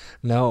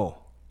 No,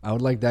 I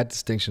would like that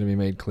distinction to be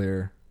made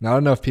clear. Not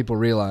enough people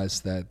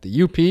realize that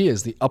the UP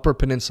is the Upper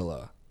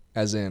Peninsula,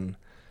 as in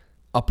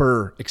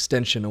upper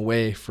extension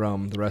away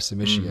from the rest of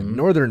Michigan. Mm-hmm.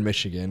 Northern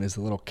Michigan is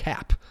the little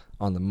cap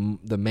on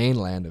the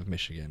mainland of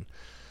Michigan.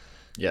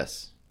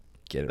 Yes.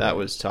 Get it that right.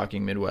 was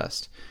talking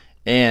Midwest.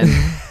 And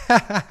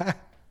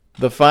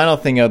the final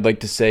thing I'd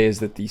like to say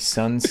is that the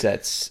sun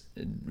sets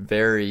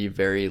very,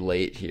 very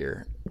late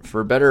here.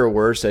 For better or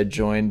worse, I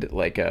joined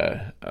like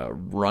a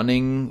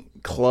running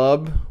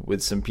club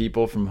with some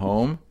people from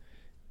home.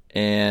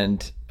 And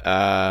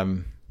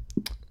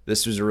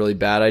this was a really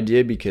bad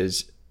idea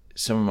because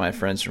some of my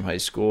friends from high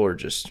school are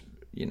just,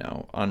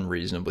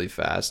 unreasonably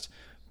fast.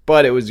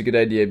 But it was a good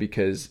idea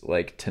because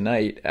like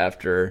tonight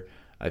after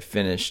I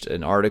finished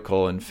an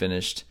article and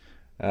finished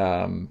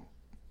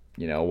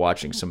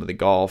watching some of the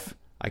golf,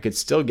 I could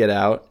still get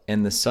out,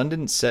 and the sun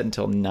didn't set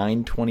until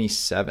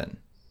 9:27,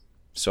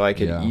 so I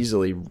could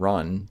easily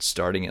run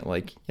starting at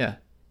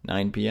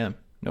 9 p.m.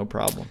 No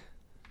problem.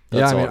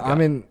 That's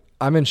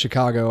I'm in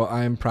Chicago.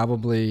 I'm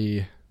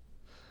probably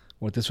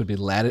what this would be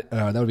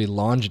that would be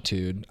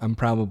longitude. I'm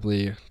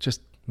probably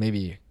just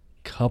maybe a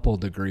couple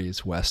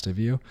degrees west of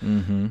you,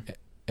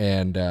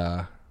 and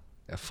a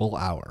full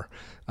hour.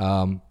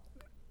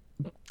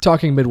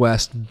 Talking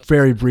Midwest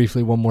very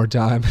briefly one more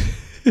time.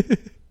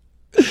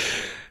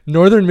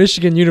 Northern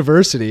Michigan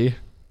University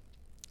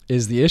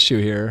is the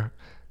issue here.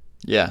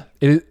 Yeah.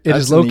 It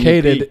is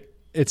located.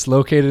 It's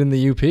located in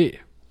the UP.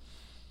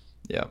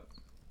 Yeah.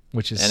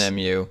 Which is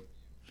NMU.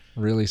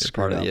 Really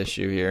part of the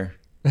issue here.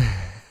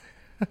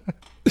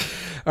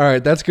 All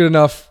right, that's good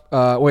enough.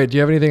 Wait, do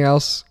you have anything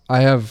else?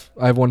 I have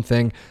one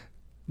thing.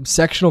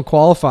 Sectional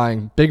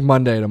qualifying, big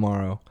Monday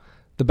tomorrow.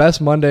 The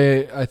best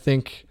Monday, I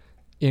think,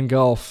 in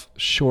golf,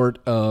 short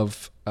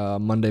of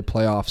Monday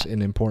playoffs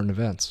in important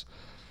events.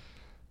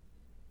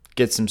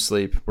 Get some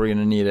sleep. We're going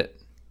to need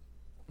it.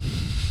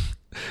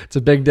 It's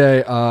a big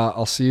day.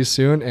 I'll see you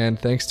soon, and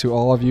thanks to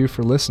all of you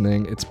for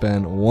listening. It's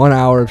been 1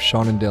 hour of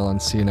Sean and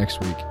Dylan. See you next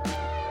week.